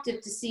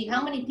instructive to see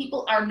how many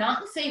people are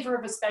not in favor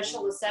of a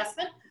special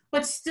assessment,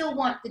 but still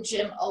want the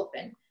gym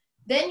open.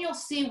 Then you'll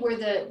see where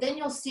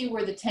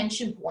the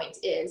tension point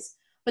is.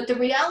 But the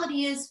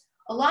reality is,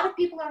 a lot of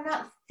people are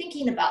not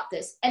thinking about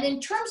this. And in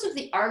terms of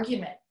the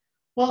argument,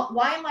 well,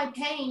 why am I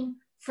paying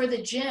for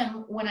the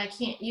gym when I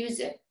can't use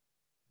it?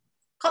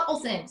 Couple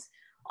things.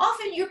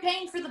 Often you're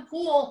paying for the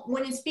pool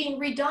when it's being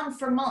redone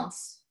for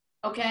months,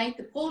 okay?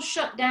 The pool's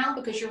shut down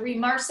because you're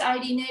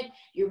remarsiding it,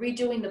 you're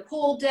redoing the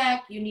pool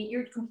deck,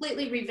 you're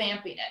completely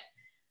revamping it.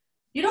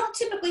 You don't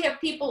typically have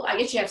people, I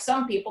guess you have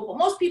some people, but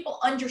most people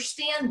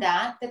understand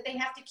that they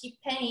have to keep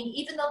paying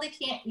even though they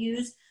can't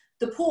use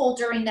the pool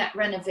during that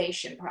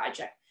renovation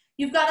project.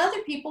 You've got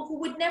other people who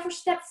would never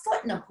step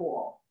foot in a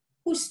pool,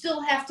 who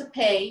still have to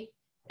pay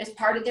as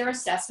part of their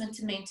assessment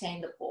to maintain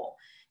the pool.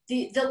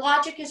 The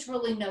logic is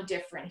really no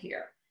different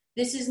here.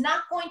 This is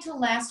not going to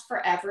last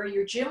forever.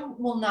 Your gym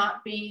will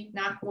not be,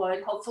 knock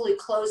wood, hopefully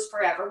closed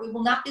forever. We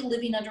will not be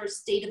living under a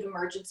state of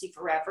emergency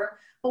forever.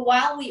 But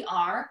while we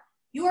are,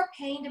 you are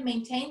paying to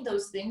maintain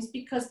those things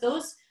because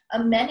those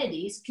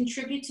amenities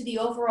contribute to the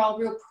overall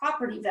real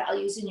property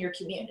values in your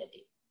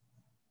community.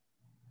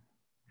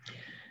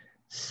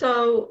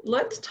 So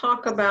let's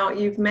talk about,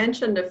 you've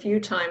mentioned a few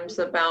times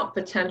about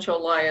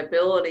potential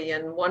liability,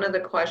 and one of the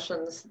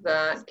questions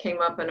that came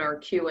up in our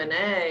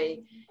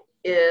Q&A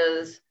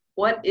is,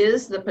 what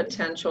is the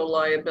potential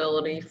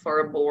liability for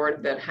a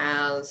board that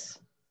has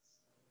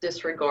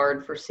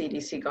disregard for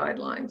CDC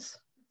guidelines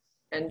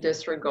and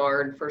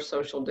disregard for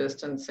social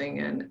distancing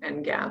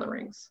and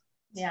gatherings?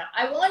 Yeah,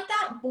 I want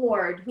that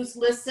board who's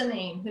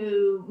listening,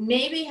 who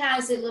maybe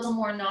has a little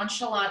more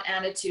nonchalant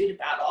attitude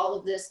about all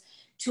of this,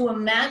 to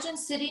imagine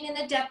sitting in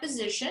a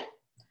deposition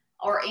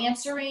or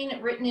answering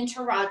written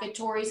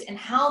interrogatories and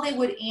how they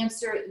would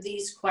answer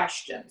these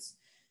questions.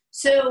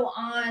 So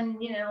on,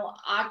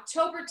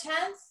 October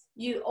 10th,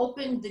 you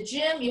opened the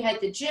gym, you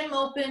had the gym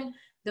open,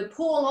 the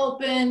pool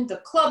open, the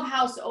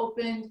clubhouse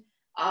opened.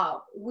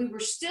 We were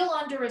still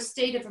under a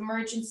state of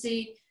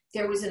emergency.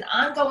 There was an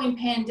ongoing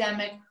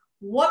pandemic.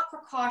 What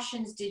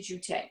precautions did you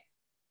take?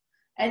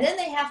 And then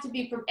they have to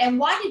be, and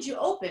why did you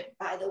open,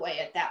 by the way,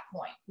 at that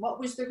point? What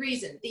was the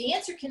reason? The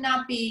answer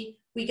cannot be,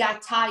 we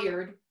got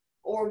tired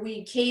or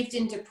we caved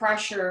into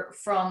pressure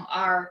from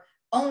our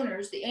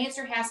owners. The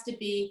answer has to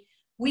be,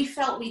 we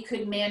felt we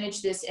could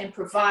manage this and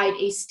provide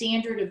a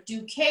standard of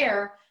due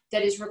care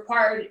that is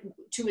required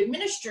to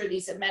administer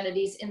these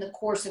amenities in the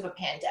course of a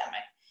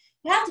pandemic.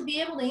 You have to be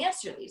able to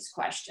answer these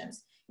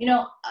questions.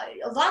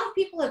 A lot of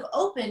people have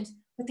opened,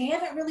 but they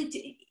haven't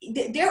really,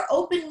 their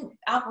open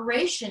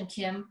operation,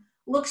 Kim,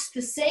 looks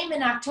the same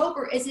in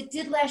October as it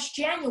did last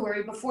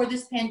January before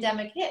this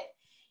pandemic hit.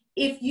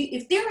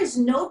 If there is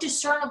no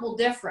discernible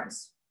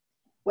difference,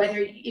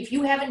 if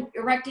you haven't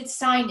erected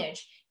signage,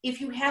 if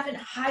you haven't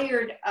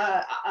hired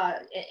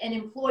and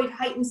employed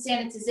heightened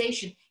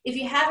sanitization, if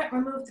you haven't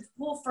removed the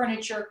pool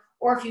furniture,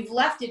 or if you've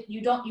left it,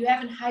 you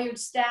haven't hired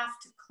staff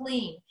to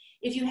clean,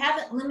 if you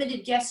haven't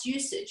limited guest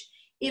usage,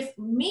 if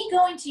me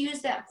going to use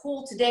that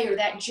pool today or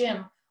that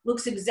gym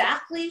looks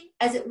exactly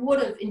as it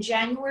would have in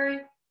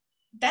January,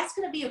 that's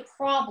going to be a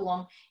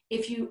problem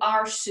if you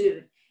are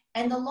sued.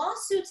 And the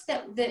lawsuits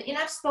that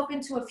I've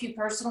spoken to a few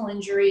personal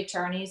injury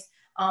attorneys.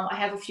 I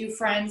have a few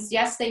friends.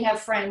 Yes, they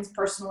have friends,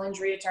 personal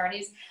injury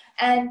attorneys.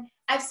 And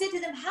I've said to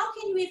them, how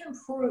can you even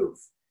prove?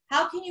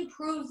 How can you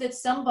prove that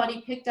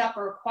somebody picked up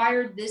or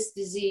acquired this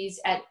disease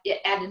at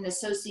an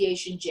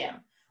association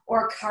gym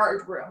or a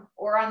card room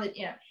or on the,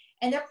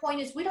 and their point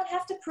is, we don't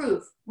have to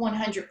prove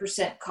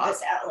 100%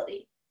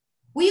 causality.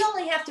 We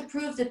only have to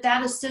prove that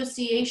that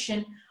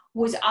association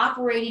was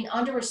operating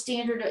under a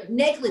standard,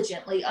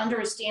 negligently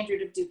under a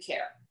standard of due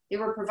care. They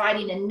were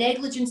providing a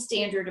negligent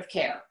standard of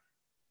care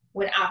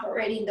when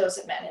operating those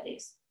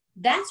amenities.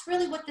 That's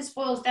really what this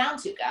boils down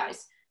to,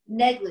 guys,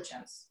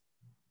 negligence.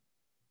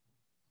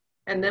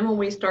 And then when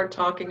we start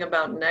talking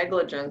about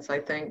negligence, I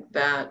think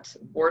that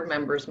board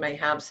members may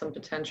have some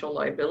potential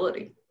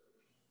liability.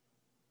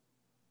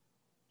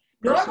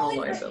 Personal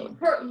liability.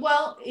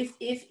 Well,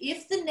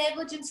 if the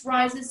negligence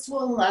rises to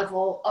a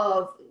level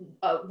of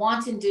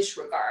wanton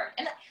disregard,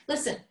 and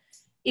listen,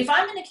 if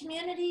I'm in a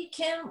community,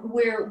 Kim,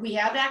 where we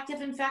have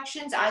active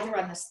infections, either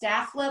on the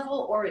staff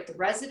level or at the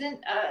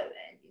resident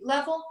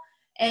level,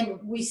 and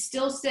we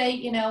still say,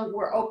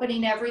 we're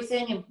opening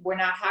everything and we're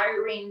not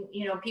hiring,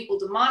 people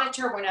to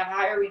monitor, we're not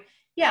hiring.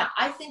 Yeah,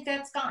 I think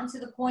that's gotten to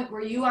the point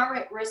where you are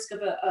at risk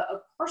of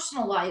a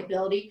personal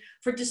liability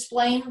for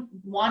displaying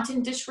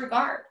wanton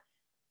disregard.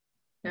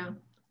 Yeah.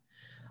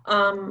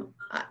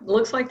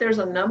 Looks like there's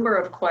a number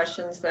of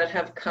questions that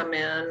have come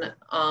in.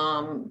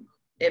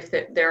 If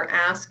they're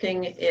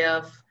asking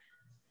if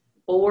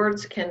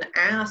boards can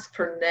ask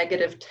for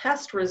negative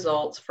test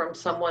results from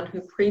someone who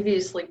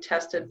previously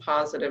tested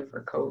positive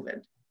for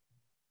COVID.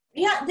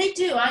 Yeah, they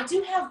do. I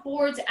do have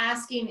boards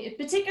asking,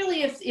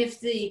 particularly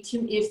if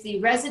the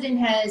resident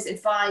has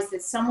advised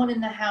that someone in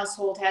the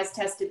household has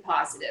tested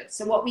positive.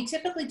 So what we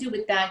typically do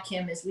with that,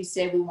 Kim, is we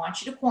say, we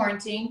want you to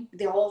quarantine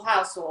the whole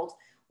household.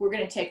 We're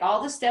going to take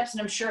all the steps,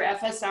 and I'm sure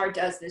FSR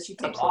does this. You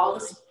take all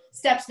the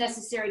steps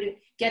necessary to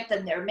get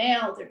them their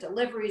mail, their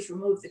deliveries,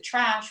 remove the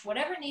trash,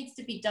 whatever needs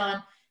to be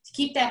done to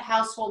keep that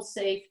household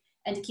safe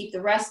and to keep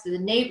the rest of the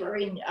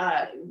neighboring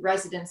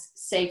residents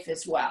safe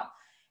as well.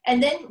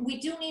 And then we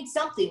do need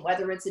something,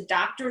 whether it's a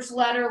doctor's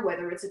letter,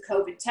 whether it's a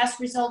COVID test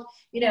result.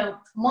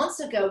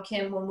 Months ago,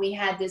 Kim, when we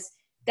had this,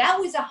 that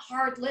was a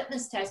hard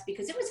litmus test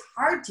because it was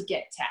hard to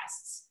get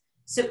tests.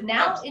 So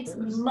now it's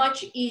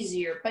much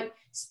easier, but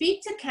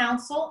speak to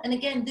counsel. And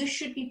again, this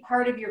should be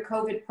part of your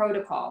COVID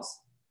protocols.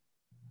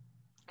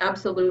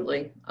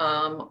 Absolutely.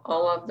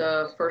 All of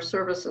the First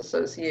Service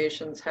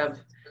associations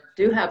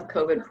do have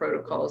COVID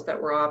protocols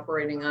that we're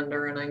operating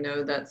under. And I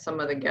know that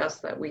some of the guests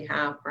that we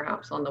have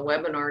perhaps on the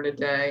webinar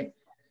today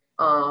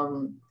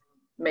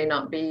may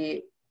not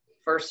be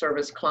First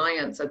Service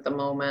clients at the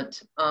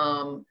moment.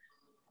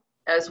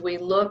 As we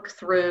look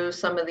through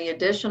some of the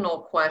additional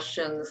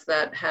questions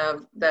that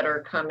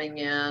are coming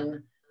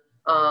in,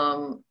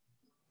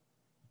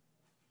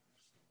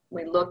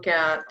 we look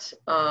at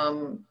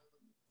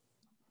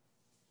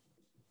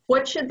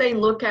what should they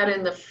look at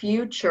in the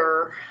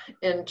future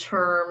in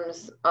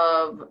terms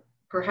of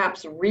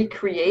perhaps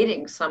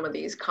recreating some of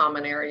these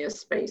common area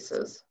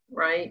spaces,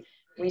 right?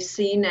 We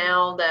see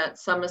now that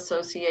some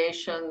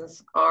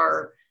associations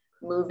are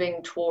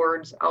moving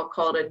towards, I'll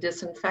call it a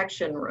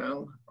disinfection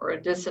room or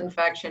a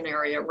disinfection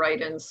area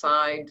right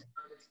inside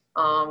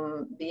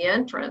the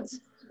entrance.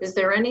 Is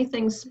there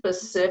anything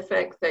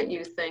specific that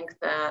you think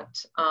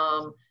that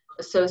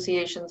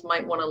associations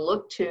might want to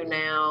look to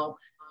now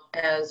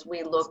as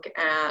we look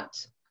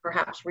at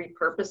perhaps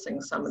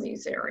repurposing some of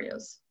these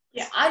areas?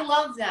 Yeah, I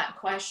love that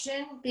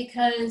question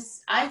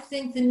because I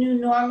think the new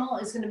normal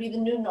is going to be the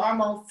new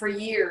normal for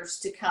years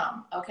to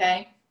come,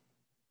 okay?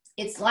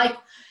 It's like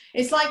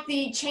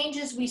the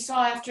changes we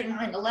saw after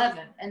 9/11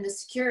 and the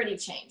security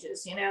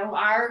changes. You know,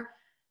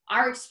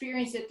 our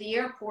experience at the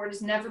airport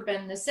has never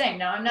been the same.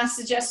 Now, I'm not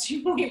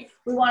suggesting we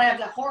want to have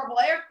the horrible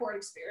airport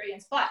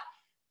experience, but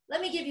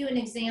let me give you an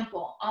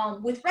example.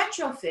 With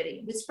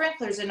retrofitting, with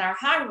sprinklers in our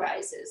high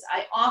rises,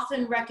 I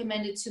often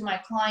recommended to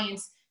my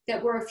clients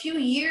that were a few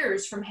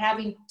years from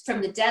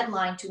the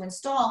deadline to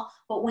install,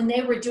 but when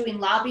they were doing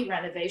lobby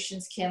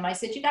renovations, Kim, I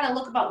said, you got to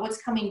look about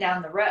what's coming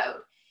down the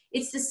road.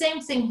 It's the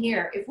same thing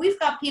here. If we've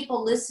got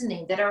people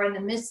listening that are in the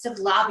midst of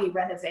lobby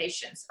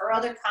renovations or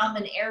other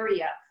common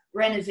area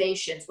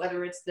renovations,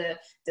 whether it's the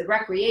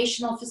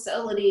recreational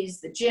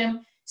facilities, the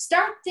gym,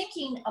 start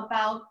thinking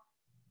about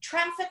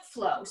traffic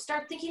flow,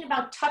 start thinking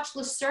about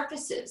touchless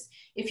surfaces.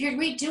 If you're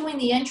redoing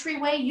the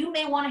entryway, you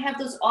may want to have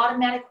those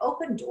automatic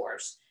open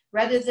doors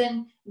rather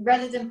than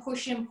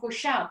push in,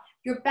 push out.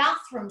 Your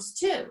bathrooms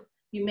too.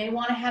 You may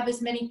want to have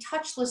as many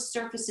touchless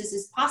surfaces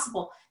as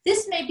possible.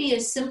 This may be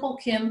as simple,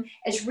 Kim,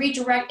 as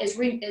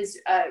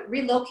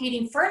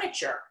relocating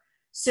furniture.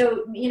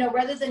 So, you know,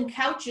 rather than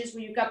couches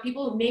where you've got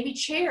people, maybe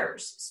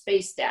chairs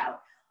spaced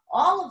out.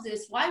 All of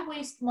this, why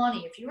waste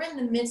money? If you're in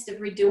the midst of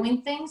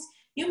redoing things,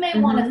 you may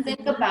want to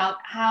think about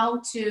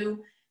how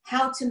to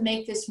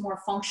make this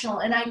more functional.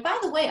 And by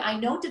the way, I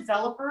know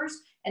developers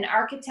and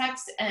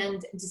architects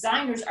and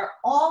designers are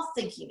all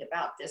thinking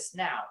about this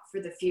now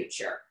for the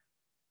future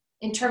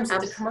in terms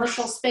of the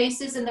commercial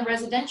spaces and the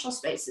residential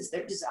spaces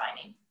they're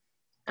designing.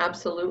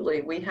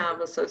 Absolutely. We have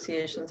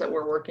associations that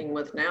we're working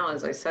with now,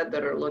 as I said,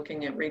 that are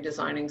looking at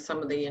redesigning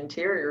some of the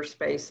interior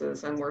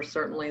spaces, and we're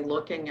certainly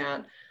looking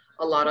at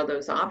a lot of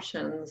those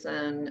options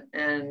and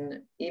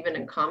even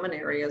in common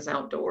areas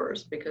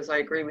outdoors, because I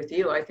agree with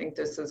you. I think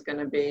this is going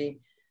to be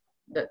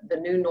the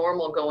new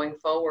normal going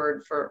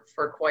forward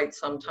for quite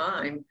some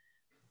time.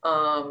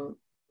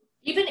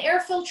 Even air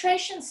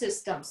filtration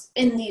systems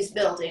in these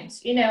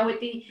buildings. You know, at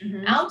the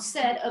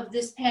outset of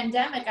this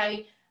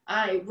pandemic,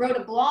 I wrote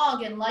a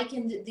blog and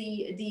likened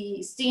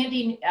the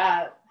standing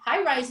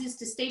high rises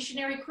to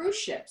stationary cruise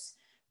ships,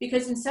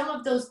 because in some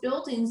of those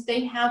buildings,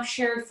 they have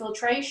shared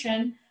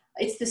filtration.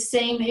 It's the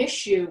same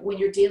issue when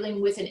you're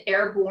dealing with an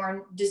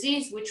airborne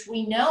disease, which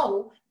we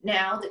know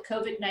now that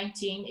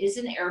COVID-19 is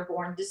an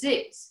airborne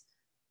disease.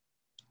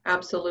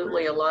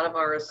 Absolutely. A lot of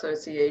our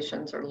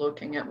associations are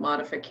looking at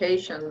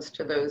modifications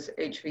to those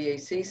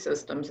HVAC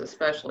systems,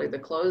 especially the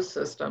closed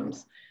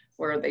systems,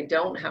 where they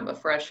don't have a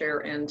fresh air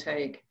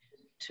intake,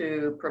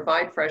 to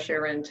provide fresh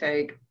air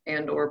intake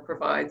and or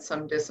provide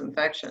some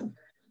disinfection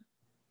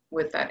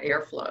with that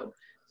airflow.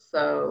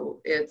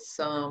 So it's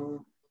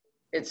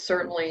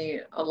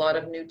certainly a lot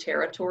of new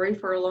territory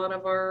for a lot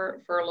of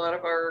our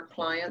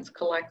clients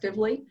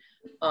collectively,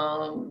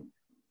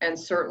 and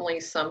certainly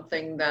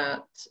something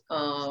that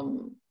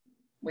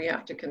we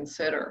have to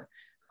consider.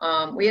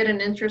 We had an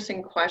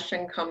interesting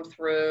question come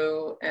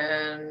through,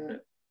 and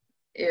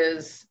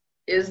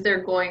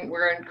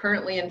we're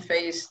currently in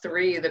phase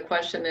 3. The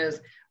question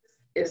is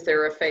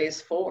there a phase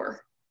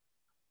 4?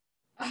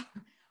 Well,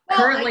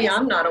 currently,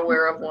 I'm not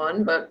aware of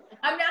one, but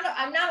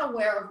I'm not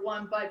aware of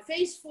one, but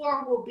phase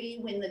 4 will be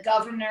when the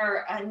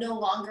governor no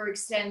longer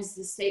extends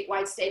the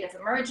statewide state of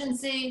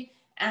emergency,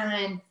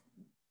 and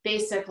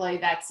basically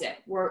that's it.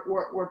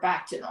 We're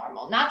back to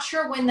normal. Not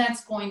sure when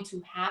that's going to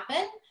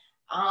happen,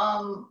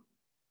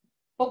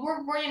 but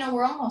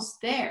we're almost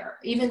there.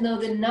 Even though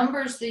the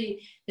numbers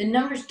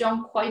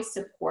don't quite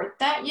support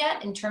that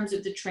yet in terms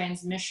of the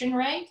transmission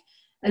rate.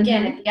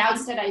 Again, at the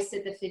outset, I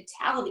said the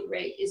fatality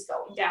rate is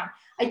going down.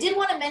 I did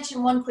want to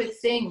mention one quick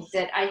thing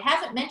that I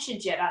haven't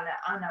mentioned yet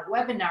on a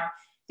webinar.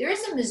 There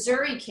is a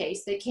Missouri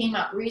case that came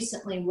out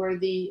recently where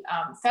the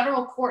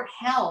federal court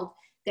held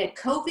that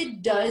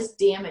COVID does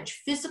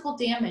physical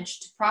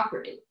damage to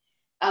property,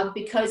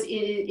 because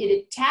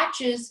it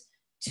attaches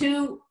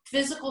to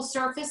physical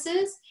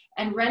surfaces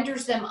and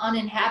renders them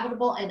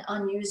uninhabitable and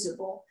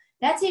unusable.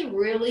 That's a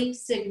really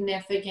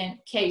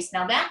significant case.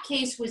 Now that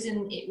case was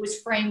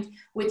framed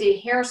with a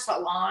hair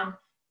salon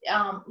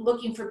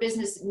looking for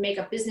make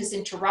a business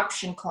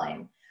interruption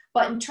claim.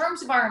 But in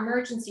terms of our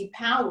emergency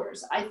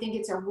powers, I think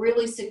it's a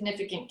really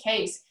significant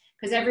case,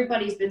 because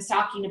everybody's been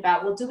talking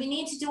about, well, do we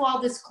need to do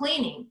all this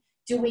cleaning?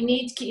 Do we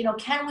need to,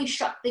 can we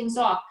shut things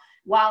off?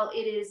 While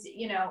it's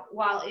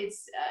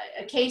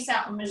a case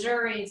out in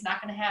Missouri, it's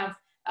not going to have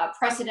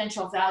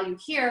precedential value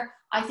here.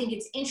 I think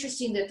it's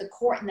interesting that the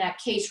court in that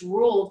case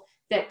ruled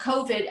that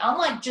COVID,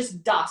 unlike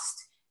just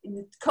dust,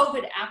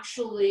 COVID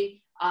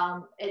actually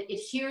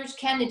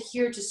can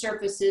adhere to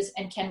surfaces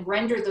and can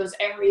render those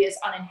areas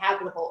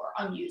uninhabitable or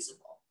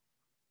unusable.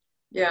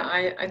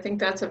 Yeah, I think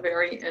that's a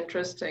very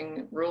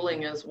interesting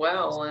ruling as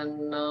well,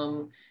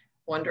 and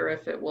wonder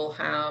if it will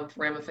have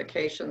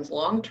ramifications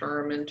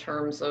long-term in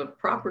terms of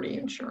property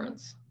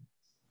insurance.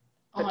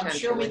 Oh, I'm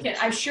sure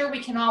we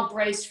can all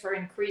brace for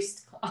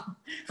increased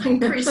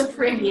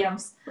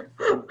premiums.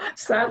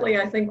 Sadly,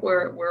 I think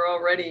we're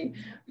already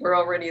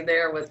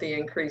there with the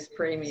increased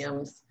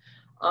premiums.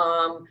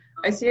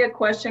 I see a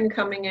question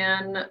coming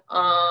in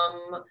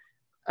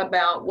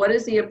about what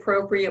is the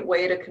appropriate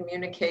way to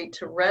communicate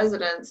to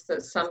residents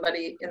that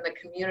somebody in the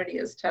community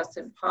is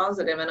tested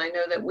positive. And I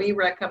know that we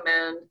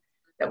recommend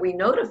that we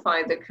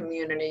notify the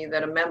community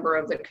that a member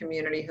of the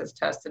community has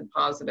tested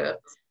positive,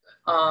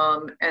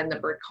 and the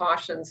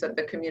precautions that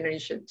the community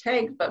should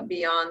take. But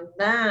beyond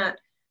that,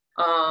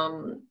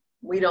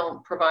 we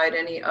don't provide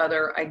any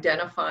other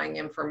identifying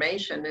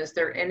information. Is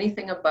there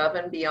anything above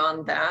and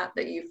beyond that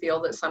that you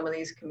feel that some of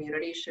these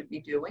communities should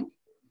be doing?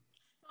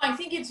 I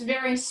think it's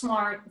very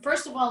smart.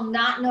 First of all,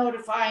 not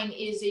notifying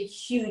is a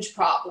huge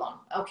problem,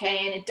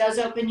 okay? And it does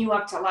open you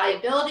up to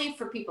liability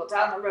for people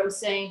down the road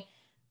saying,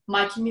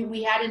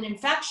 we had an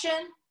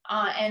infection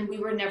and we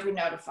were never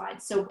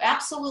notified. So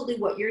absolutely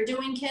what you're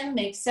doing, Kim,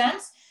 makes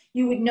sense.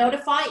 You would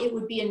notify, it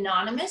would be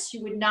anonymous.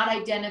 You would not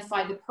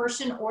identify the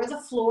person or the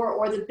floor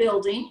or the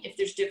building if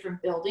there's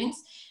different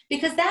buildings,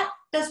 because that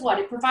does what?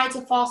 It provides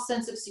a false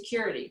sense of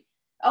security.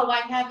 Oh,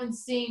 I haven't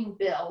seen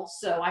Bill,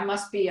 so I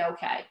must be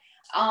okay.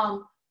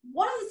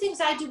 One of the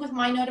things I do with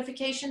my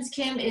notifications,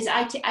 Kim, is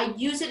I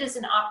use it as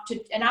an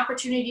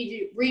opportunity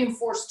to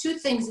reinforce two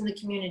things in the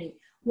community.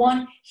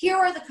 One, here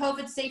are the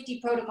COVID safety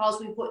protocols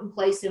we put in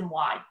place and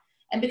why.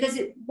 And because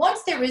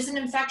once there is an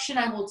infection,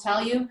 I will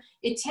tell you,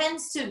 it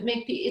tends to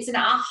it's an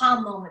aha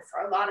moment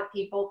for a lot of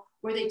people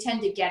where they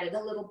tend to get it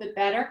a little bit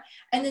better.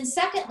 And then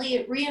secondly,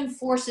 it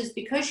reinforces,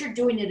 because you're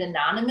doing it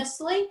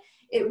anonymously,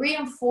 it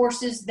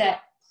reinforces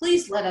that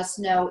please let us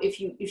know if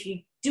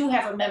you do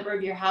have a member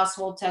of your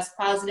household test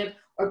positive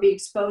or be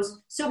exposed,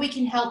 so we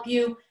can help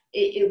you.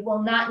 It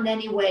will not in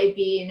any way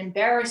be an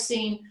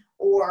embarrassing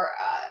or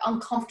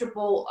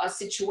uncomfortable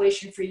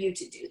situation for you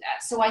to do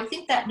that. So I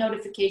think that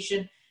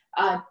notification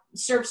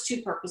serves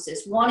two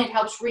purposes. One, it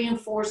helps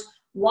reinforce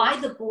why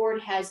the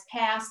board has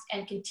passed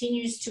and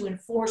continues to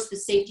enforce the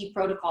safety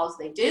protocols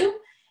they do.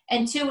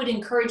 And two, it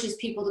encourages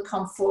people to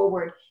come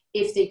forward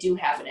if they do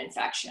have an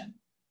infection.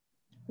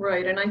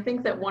 Right, and I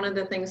think that one of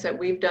the things that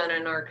we've done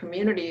in our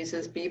communities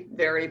is be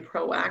very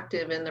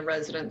proactive in the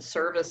resident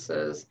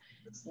services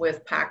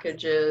with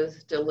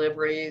packages,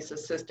 deliveries,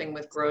 assisting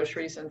with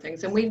groceries and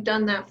things. And we've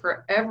done that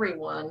for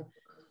everyone.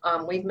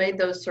 We've made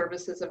those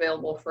services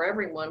available for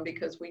everyone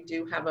because we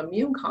do have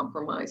immune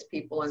compromised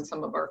people in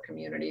some of our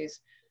communities.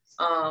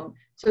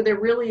 So there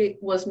really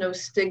was no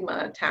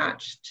stigma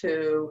attached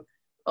to,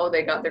 oh,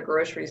 they got their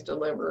groceries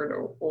delivered,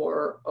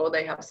 or oh,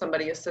 they have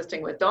somebody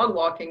assisting with dog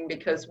walking,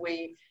 because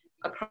we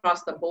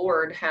across the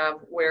board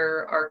have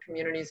where our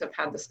communities have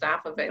had the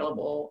staff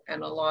available,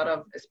 and a lot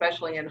of,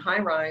 especially in high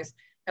rise,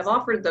 have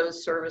offered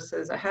those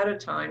services ahead of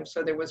time.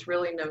 So there was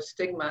really no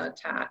stigma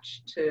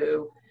attached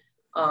to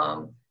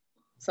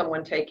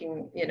someone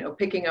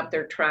picking up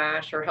their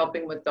trash or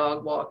helping with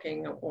dog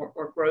walking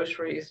or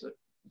groceries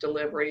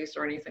deliveries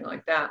or anything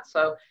like that.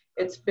 So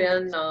it's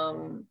been,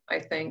 I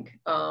think,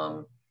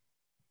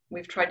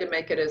 we've tried to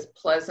make it as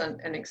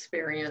pleasant an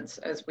experience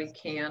as we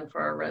can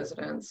for our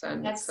residents,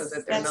 and so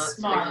that they're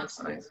not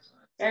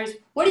stigmatized.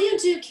 What do you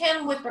do,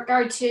 Kim, with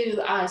regard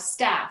to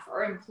staff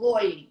or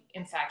employee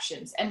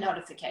infections and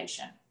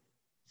notification?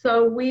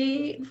 So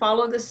we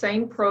follow the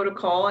same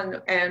protocol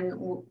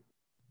and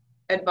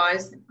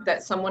advise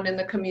that someone in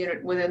the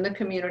community, within the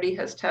community,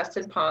 has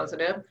tested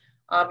positive.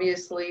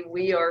 Obviously,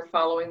 we are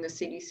following the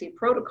CDC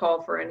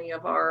protocol for any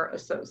of our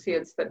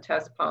associates that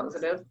test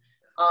positive,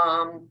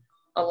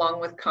 along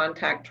with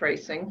contact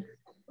tracing,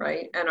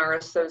 right? And our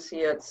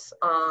associates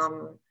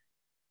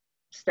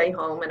stay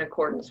home in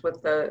accordance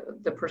with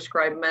the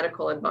prescribed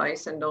medical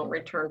advice and don't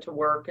return to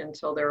work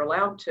until they're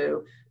allowed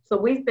to. So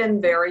we've been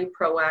very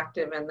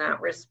proactive in that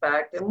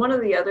respect. And one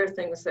of the other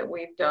things that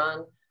we've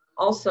done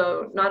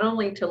also, not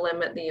only to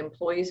limit the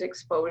employees'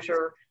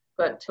 exposure,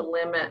 but to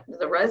limit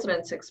the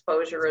residents'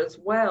 exposure as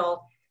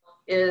well,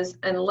 is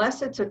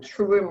unless it's a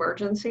true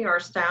emergency, our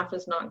staff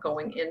is not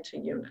going into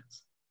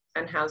units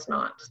and has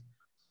not.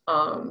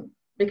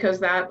 Because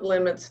that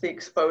limits the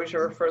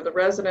exposure for the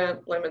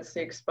resident, limits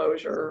the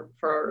exposure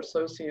for our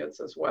associates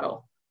as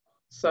well.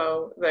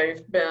 So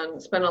they've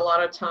spent a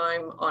lot of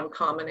time on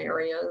common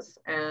areas,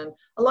 and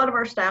a lot of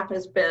our staff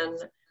has been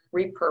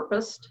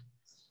repurposed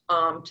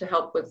to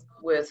help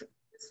with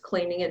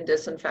cleaning and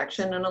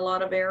disinfection in a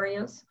lot of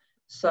areas.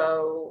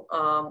 So,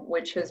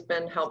 which has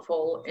been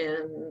helpful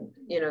in,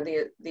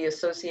 the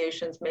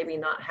associations maybe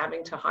not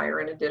having to hire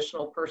an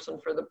additional person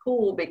for the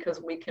pool,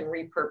 because we can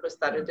repurpose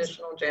that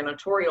additional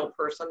janitorial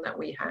person that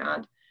we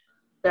had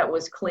that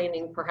was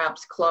cleaning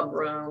perhaps club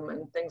room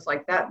and things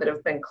like that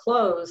have been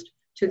closed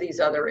to these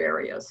other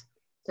areas.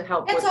 to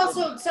help That's with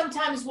also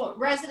sometimes what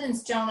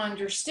residents don't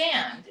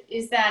understand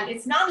is that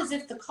it's not as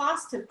if the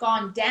costs have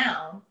gone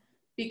down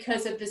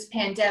because of this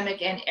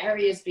pandemic and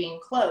areas being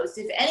closed.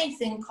 If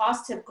anything,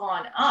 costs have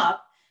gone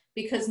up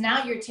because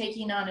now you're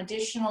taking on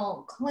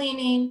additional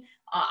cleaning.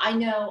 I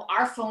know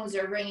our phones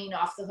are ringing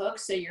off the hook,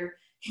 so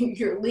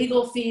your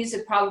legal fees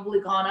have probably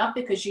gone up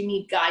because you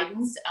need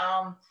guidance.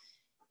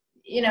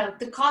 You know,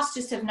 the costs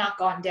just have not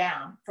gone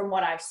down from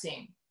what I've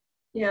seen.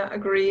 Yeah,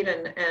 agreed.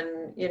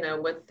 And you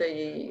know, with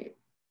the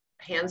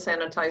hand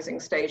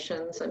sanitizing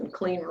stations and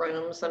clean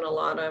rooms and a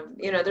lot of,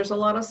 you know, there's a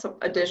lot of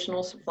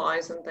additional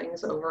supplies and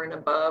things over and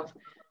above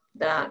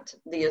that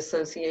the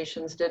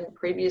associations didn't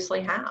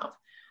previously have.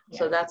 Yeah.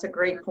 So that's a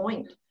great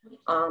point.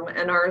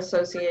 And our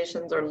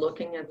associations are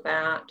looking at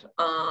that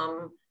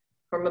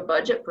from a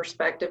budget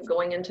perspective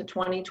going into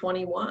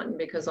 2021,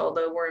 because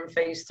although we're in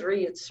phase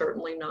 3, it's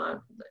certainly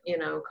not, you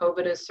know,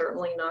 COVID is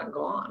certainly not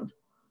gone.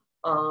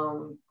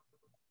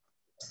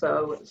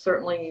 So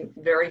certainly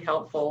very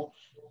helpful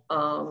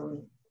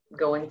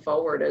going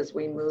forward as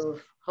we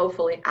move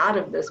hopefully out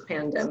of this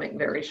pandemic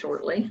very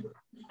shortly.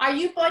 Are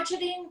you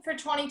budgeting for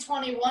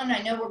 2021?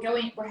 I know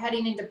we're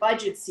heading into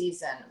budget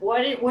season.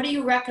 What are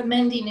you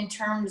recommending in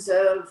terms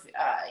of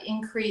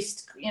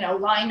increased, you know,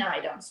 line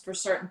items for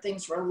certain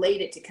things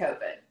related to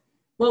COVID?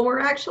 Well, we're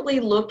actually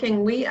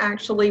looking, we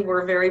actually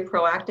were very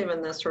proactive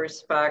in this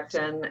respect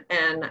and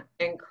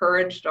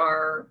encouraged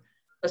our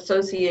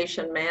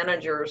association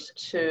managers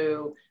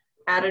to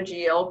add a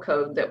GL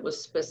code that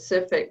was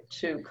specific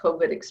to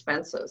COVID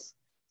expenses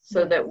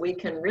so that we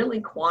can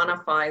really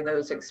quantify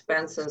those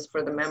expenses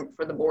for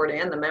the board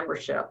and the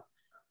membership.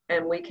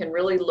 And we can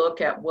really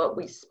look at what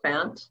we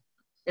spent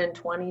in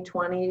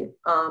 2020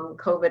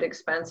 COVID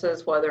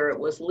expenses, whether it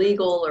was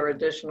legal or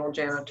additional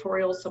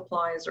janitorial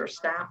supplies or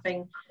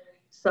staffing.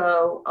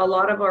 So a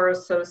lot of our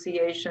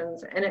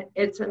associations, and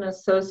it's an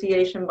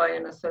association by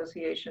an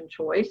association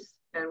choice,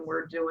 and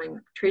we're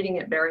treating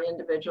it very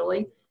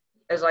individually.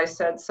 As I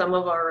said, some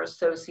of our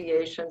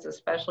associations,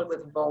 especially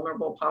with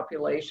vulnerable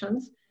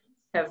populations,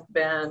 have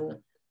been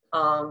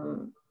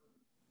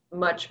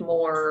much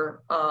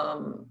more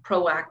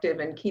proactive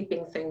in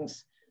keeping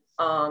things,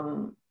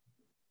 I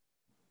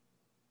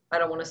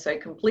don't want to say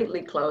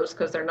completely closed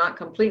because they're not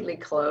completely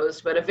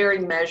closed, but a very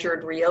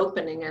measured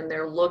reopening, and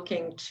they're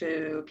looking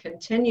to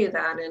continue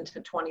that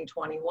into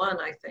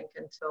 2021, I think,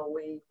 until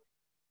we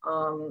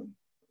are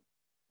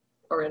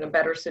in a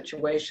better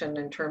situation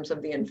in terms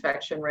of the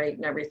infection rate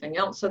and everything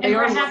else. So they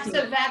are perhaps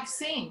a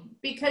vaccine,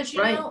 because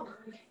you know,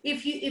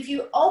 if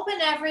you open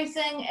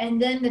everything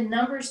and then the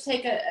numbers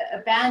take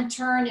a bad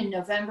turn in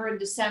November and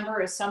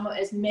December, as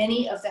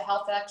many of the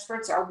health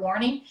experts are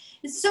warning,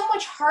 it's so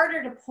much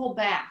harder to pull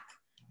back.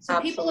 So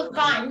absolutely. People have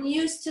gotten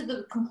used to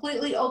the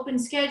completely open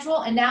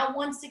schedule, and now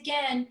once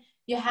again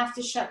you have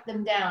to shut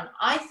them down.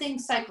 I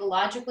think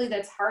psychologically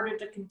that's harder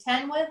to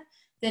contend with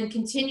than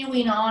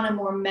continuing on a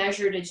more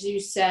measured, as you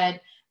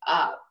said,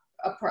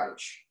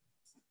 approach.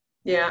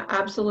 Yeah,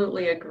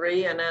 absolutely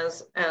agree. And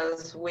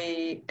as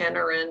we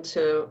enter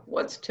into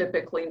what's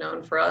typically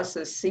known for us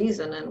as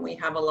season, and we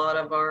have a lot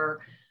of our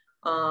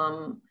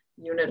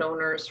unit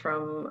owners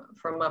from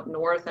up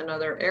north and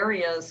other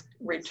areas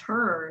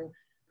return,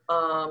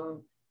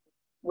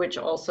 which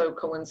also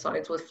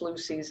coincides with flu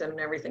season and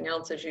everything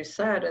else, as you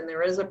said, and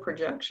there is a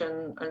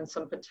projection and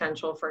some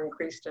potential for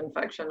increased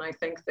infection. I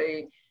think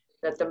that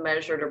the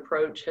measured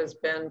approach has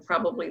been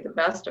probably the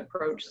best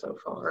approach so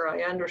far.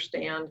 I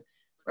understand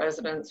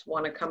residents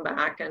want to come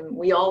back, and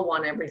we all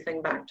want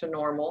everything back to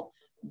normal,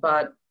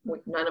 but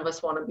none of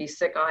us want to be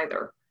sick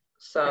either.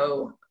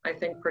 So I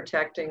think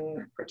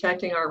protecting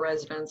our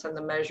residents and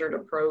the measured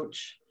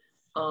approach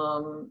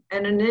and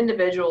an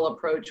individual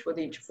approach with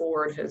each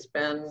board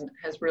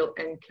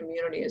and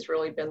community has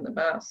really been the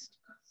best.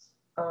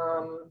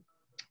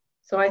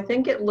 So I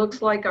think it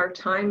looks like our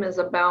time is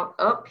about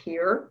up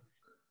here.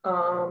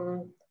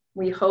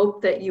 We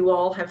hope that you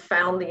all have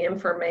found the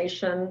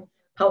information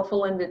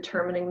helpful in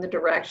determining the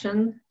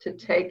direction to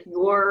take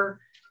your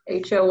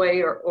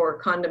HOA or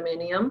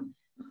condominium.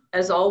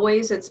 As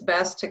always, it's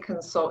best to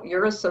consult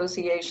your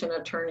association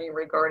attorney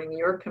regarding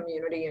your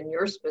community and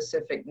your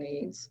specific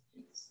needs.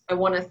 I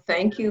want to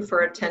thank you for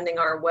attending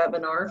our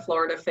webinar,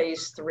 Florida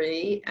Phase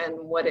 3 and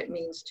what it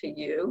means to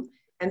you.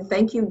 And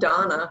thank you,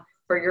 Donna,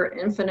 for your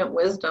infinite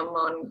wisdom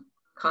on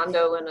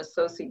condo and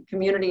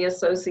community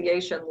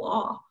association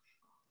law.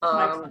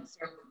 It's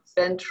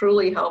been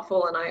truly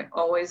helpful, and I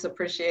always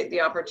appreciate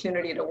the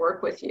opportunity to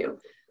work with you.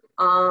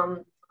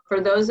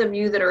 For those of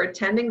you that are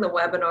attending the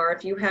webinar,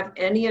 if you have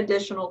any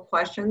additional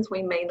questions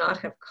we may not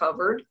have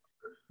covered,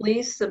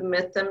 please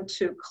submit them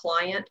to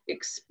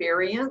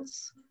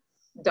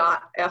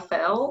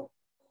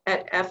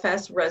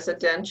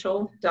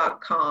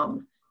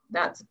clientexperience.fl@fsresidential.com.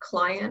 That's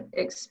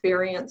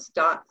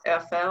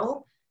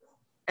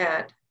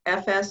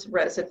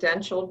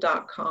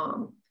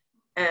clientexperience.fl@fsresidential.com.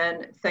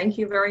 And thank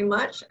you very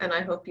much, and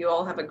I hope you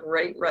all have a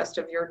great rest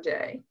of your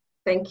day.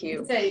 Thank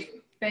you. Safe.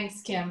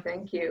 Thanks, Kim.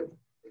 Thank you.